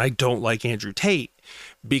reason that I don't like Andrew Tate,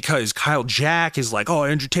 because Kyle Jack is like, oh,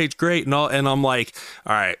 Andrew Tate's great and all, and I'm like,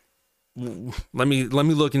 all right, let me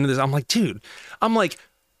look into this. I'm like, dude, I'm like,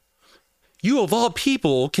 you of all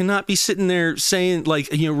people cannot be sitting there saying,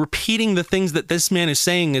 like, you know, repeating the things that this man is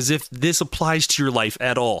saying as if this applies to your life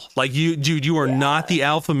at all. Like, you, dude, you are not the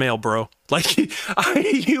alpha male, bro. Like,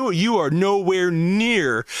 you are nowhere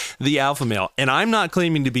near the alpha male. And I'm not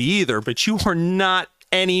claiming to be either, but you are not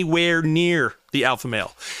anywhere near the alpha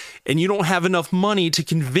male. And you don't have enough money to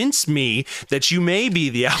convince me that you may be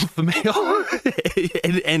the alpha male.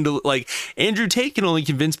 and like, Andrew Tate can only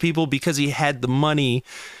convince people because he had the money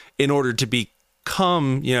in order to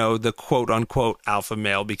become, you know, the quote unquote alpha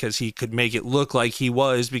male, because he could make it look like he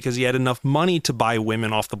was, because he had enough money to buy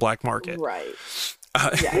women off the black market. Right.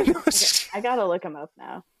 Yeah. Okay. I gotta look him up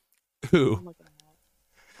now. Who? I'm looking him up.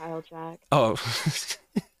 Kyle Jack. Oh.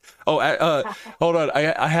 Hold on.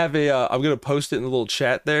 I have a, I'm going to post it in the little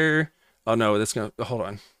chat there. Oh no, that's going to, hold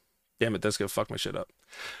on. Damn it. That's going to fuck my shit up.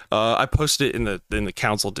 I posted it in the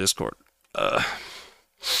Kouncil Discord. I'm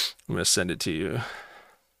going to send it to you.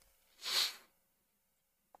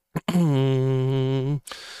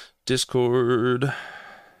 Discord.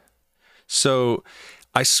 So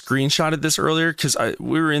I screenshotted this earlier because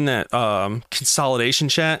we were in that consolidation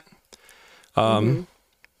chat. And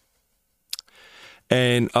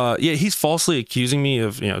yeah, he's falsely accusing me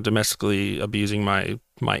of, you know, domestically abusing my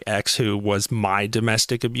ex, who was my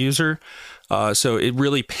domestic abuser. So it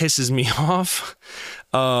really pisses me off.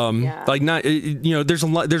 Like, not, you know, there's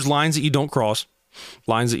lines that you don't cross.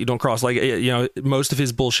 Lines that you don't cross. Like, you know, most of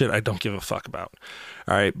his bullshit I don't give a fuck about.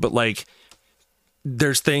 All right, but like,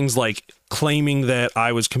 there's things like claiming that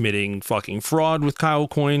I was committing fucking fraud with Kyle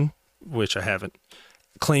Coin, which I haven't.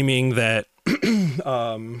 Claiming that he's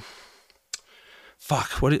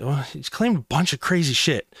claimed a bunch of crazy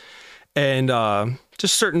shit, and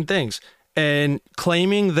just certain things, and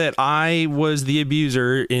claiming that I was the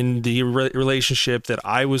abuser in the relationship that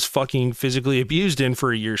I was fucking physically abused in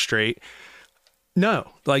for a year straight.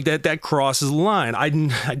 No, like that crosses the line. I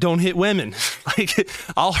don't hit women. Like,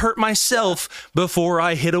 I'll hurt myself before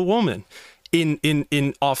I hit a woman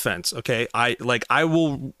in offense. Okay. I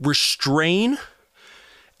will restrain.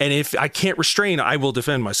 And if I can't restrain, I will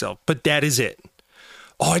defend myself, but that is it.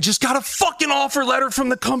 Oh, I just got a fucking offer letter from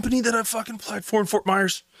the company that I fucking applied for in Fort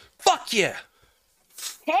Myers. Fuck yeah.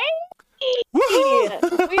 Hey, woo-hoo!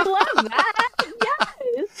 We love that.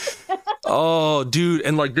 Yes. Oh, dude.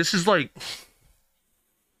 And like, this is like,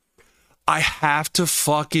 I have to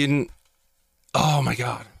fucking, oh my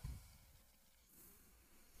God.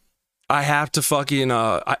 I have to fucking,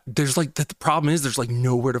 there's like, the problem is there's like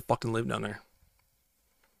nowhere to fucking live down there.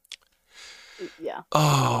 Yeah.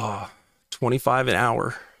 Oh, 25 an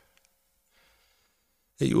hour.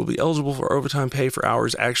 You will be eligible for overtime pay for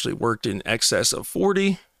hours actually worked in excess of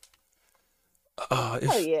 40.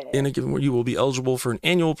 In a given, you will be eligible for an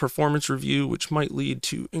annual performance review, which might lead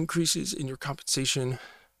to increases in your compensation.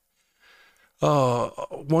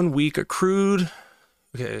 1 week accrued.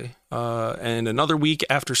 Okay. And another week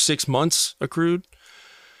after 6 months accrued.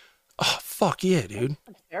 Oh, fuck yeah, dude.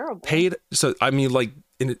 That's terrible. Paid. So, I mean, like,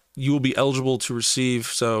 you will be eligible to receive.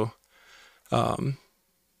 So, and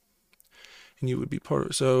you would be part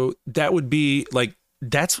of it. So that would be like,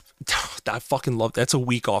 I fucking love, that's a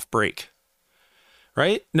week off break,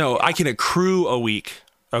 right? No, yeah. I can accrue a week.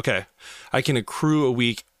 Okay. I can accrue a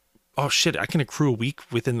week. Oh shit. I can accrue a week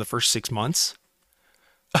within the first 6 months.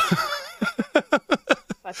 Fuck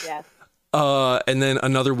yes. And then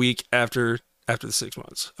another week after the 6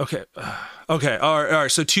 months. Okay. Okay. All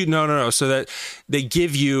right. So no. So that they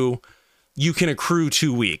give you can accrue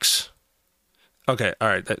 2 weeks. Okay. All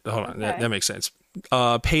right. Hold on. Okay. That makes sense.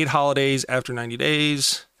 Paid holidays after 90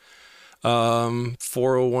 days.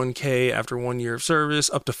 401k after 1 year of service,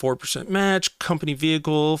 up to 4% match. Company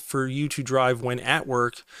vehicle for you to drive when at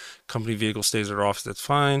work. Company vehicle stays at our office. That's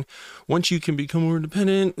fine. Once you can become more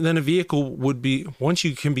independent, then a vehicle would be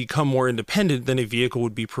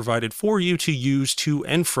provided for you to use to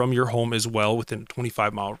and from your home as well within a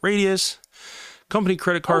 25-mile radius. Company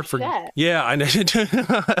credit card yeah, I know.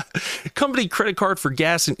 Company credit card for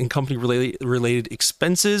gas and company related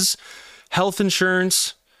expenses, health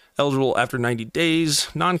insurance, eligible after 90 days.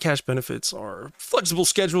 Non-cash benefits are flexible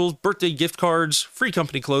schedules, birthday gift cards, free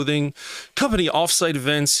company clothing, company offsite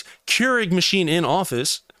events, Keurig machine in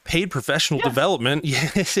office, paid professional development.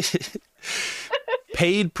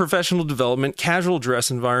 Paid professional development, casual dress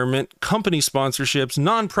environment, company sponsorships,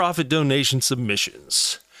 nonprofit donation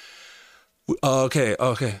submissions. Okay.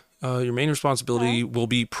 Your main responsibility will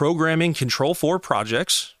be programming Control 4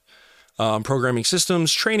 projects, programming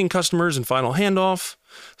systems, training customers, and final handoff.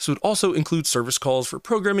 This would also include service calls for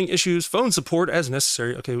programming issues, phone support as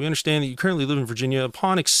necessary. Okay, we understand that you currently live in Virginia.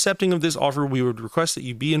 Upon accepting of this offer, we would request that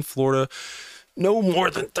you be in Florida no more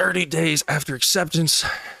than 30 days after acceptance,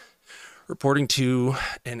 reporting to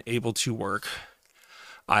and able to work.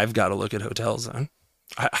 I've got to look at hotels then.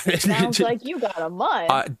 Sounds like you got a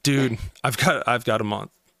month. Dude, I've got a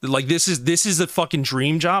month. Like this is a fucking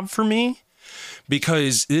dream job for me,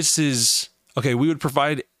 because this is okay. We would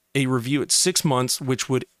provide a review at 6 months, which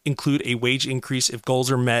would include a wage increase if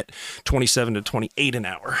goals are met, 27 to 28 an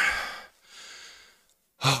hour.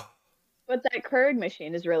 But that Keurig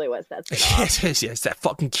machine is really what sets it off. Yes, that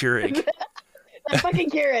fucking Keurig. That fucking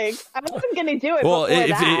Keurig. I wasn't gonna do it. Well,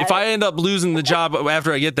 if I end up losing the job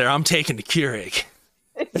after I get there, I'm taking the Keurig.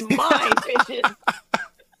 It's mine, bitches.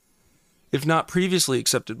 If not previously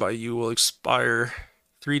accepted by you, will expire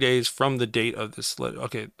 3 days from the date of this letter.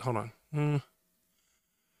 Okay, hold on.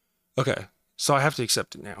 Okay, so I have to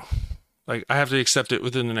accept it now. Like, I have to accept it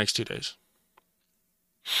within the next 2 days.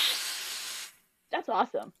 That's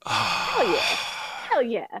awesome. Hell yeah. Hell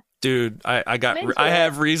yeah. Dude, I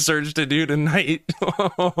have research to do tonight.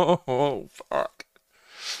 Oh, fuck.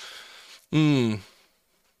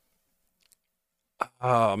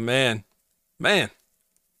 Oh, man.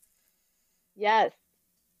 Yes.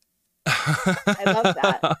 I love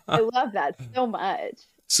that. I love that so much.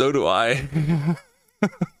 So do I.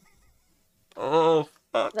 Oh,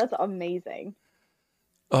 fuck. That's amazing.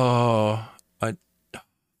 Oh,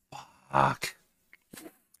 fuck.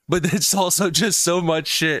 But it's also just so much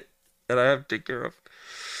shit that I have to take care of.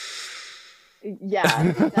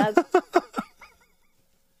 Yeah, that's...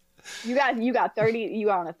 You got 30. You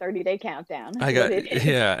got on a 30-day countdown.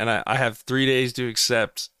 And I have 3 days to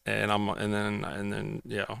accept, and then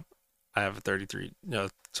I have 33. No,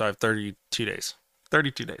 so I have 32 days.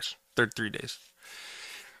 32 days. 33 days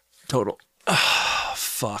total. Oh,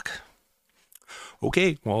 fuck.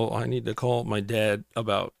 Okay, well, I need to call my dad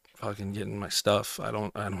about fucking getting my stuff. I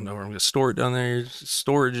don't know where I'm gonna store it down there.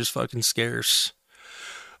 Storage is fucking scarce.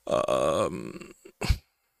 I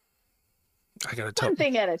gotta tell one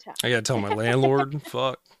thing at a time. I gotta tell my landlord.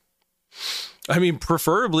 Fuck. I mean,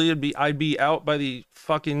 preferably I'd be out by the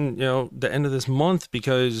fucking the end of this month,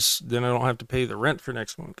 because then I don't have to pay the rent for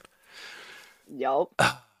next month. Yup.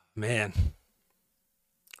 Man.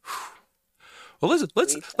 Well,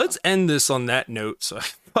 let's end this on that note. So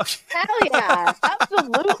hell yeah,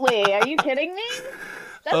 absolutely. Are you kidding me?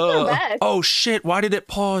 That's the best. Oh shit! Why did it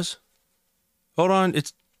pause? Hold on,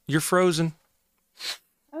 you're frozen.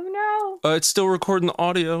 Oh no. It's still recording the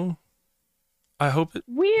audio. I hope it.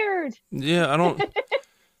 Weird. Yeah, I don't.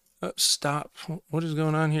 Stop. What is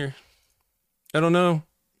going on here? I don't know.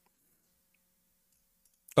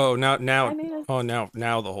 Oh, now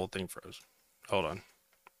the whole thing froze. Hold on.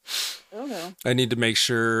 Oh no. I need to make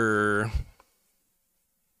sure.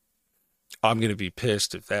 I'm gonna be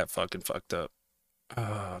pissed if that fucking fucked up.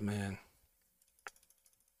 Oh man.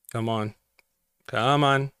 Come on.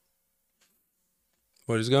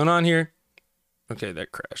 What is going on here? Okay,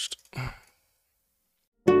 that crashed.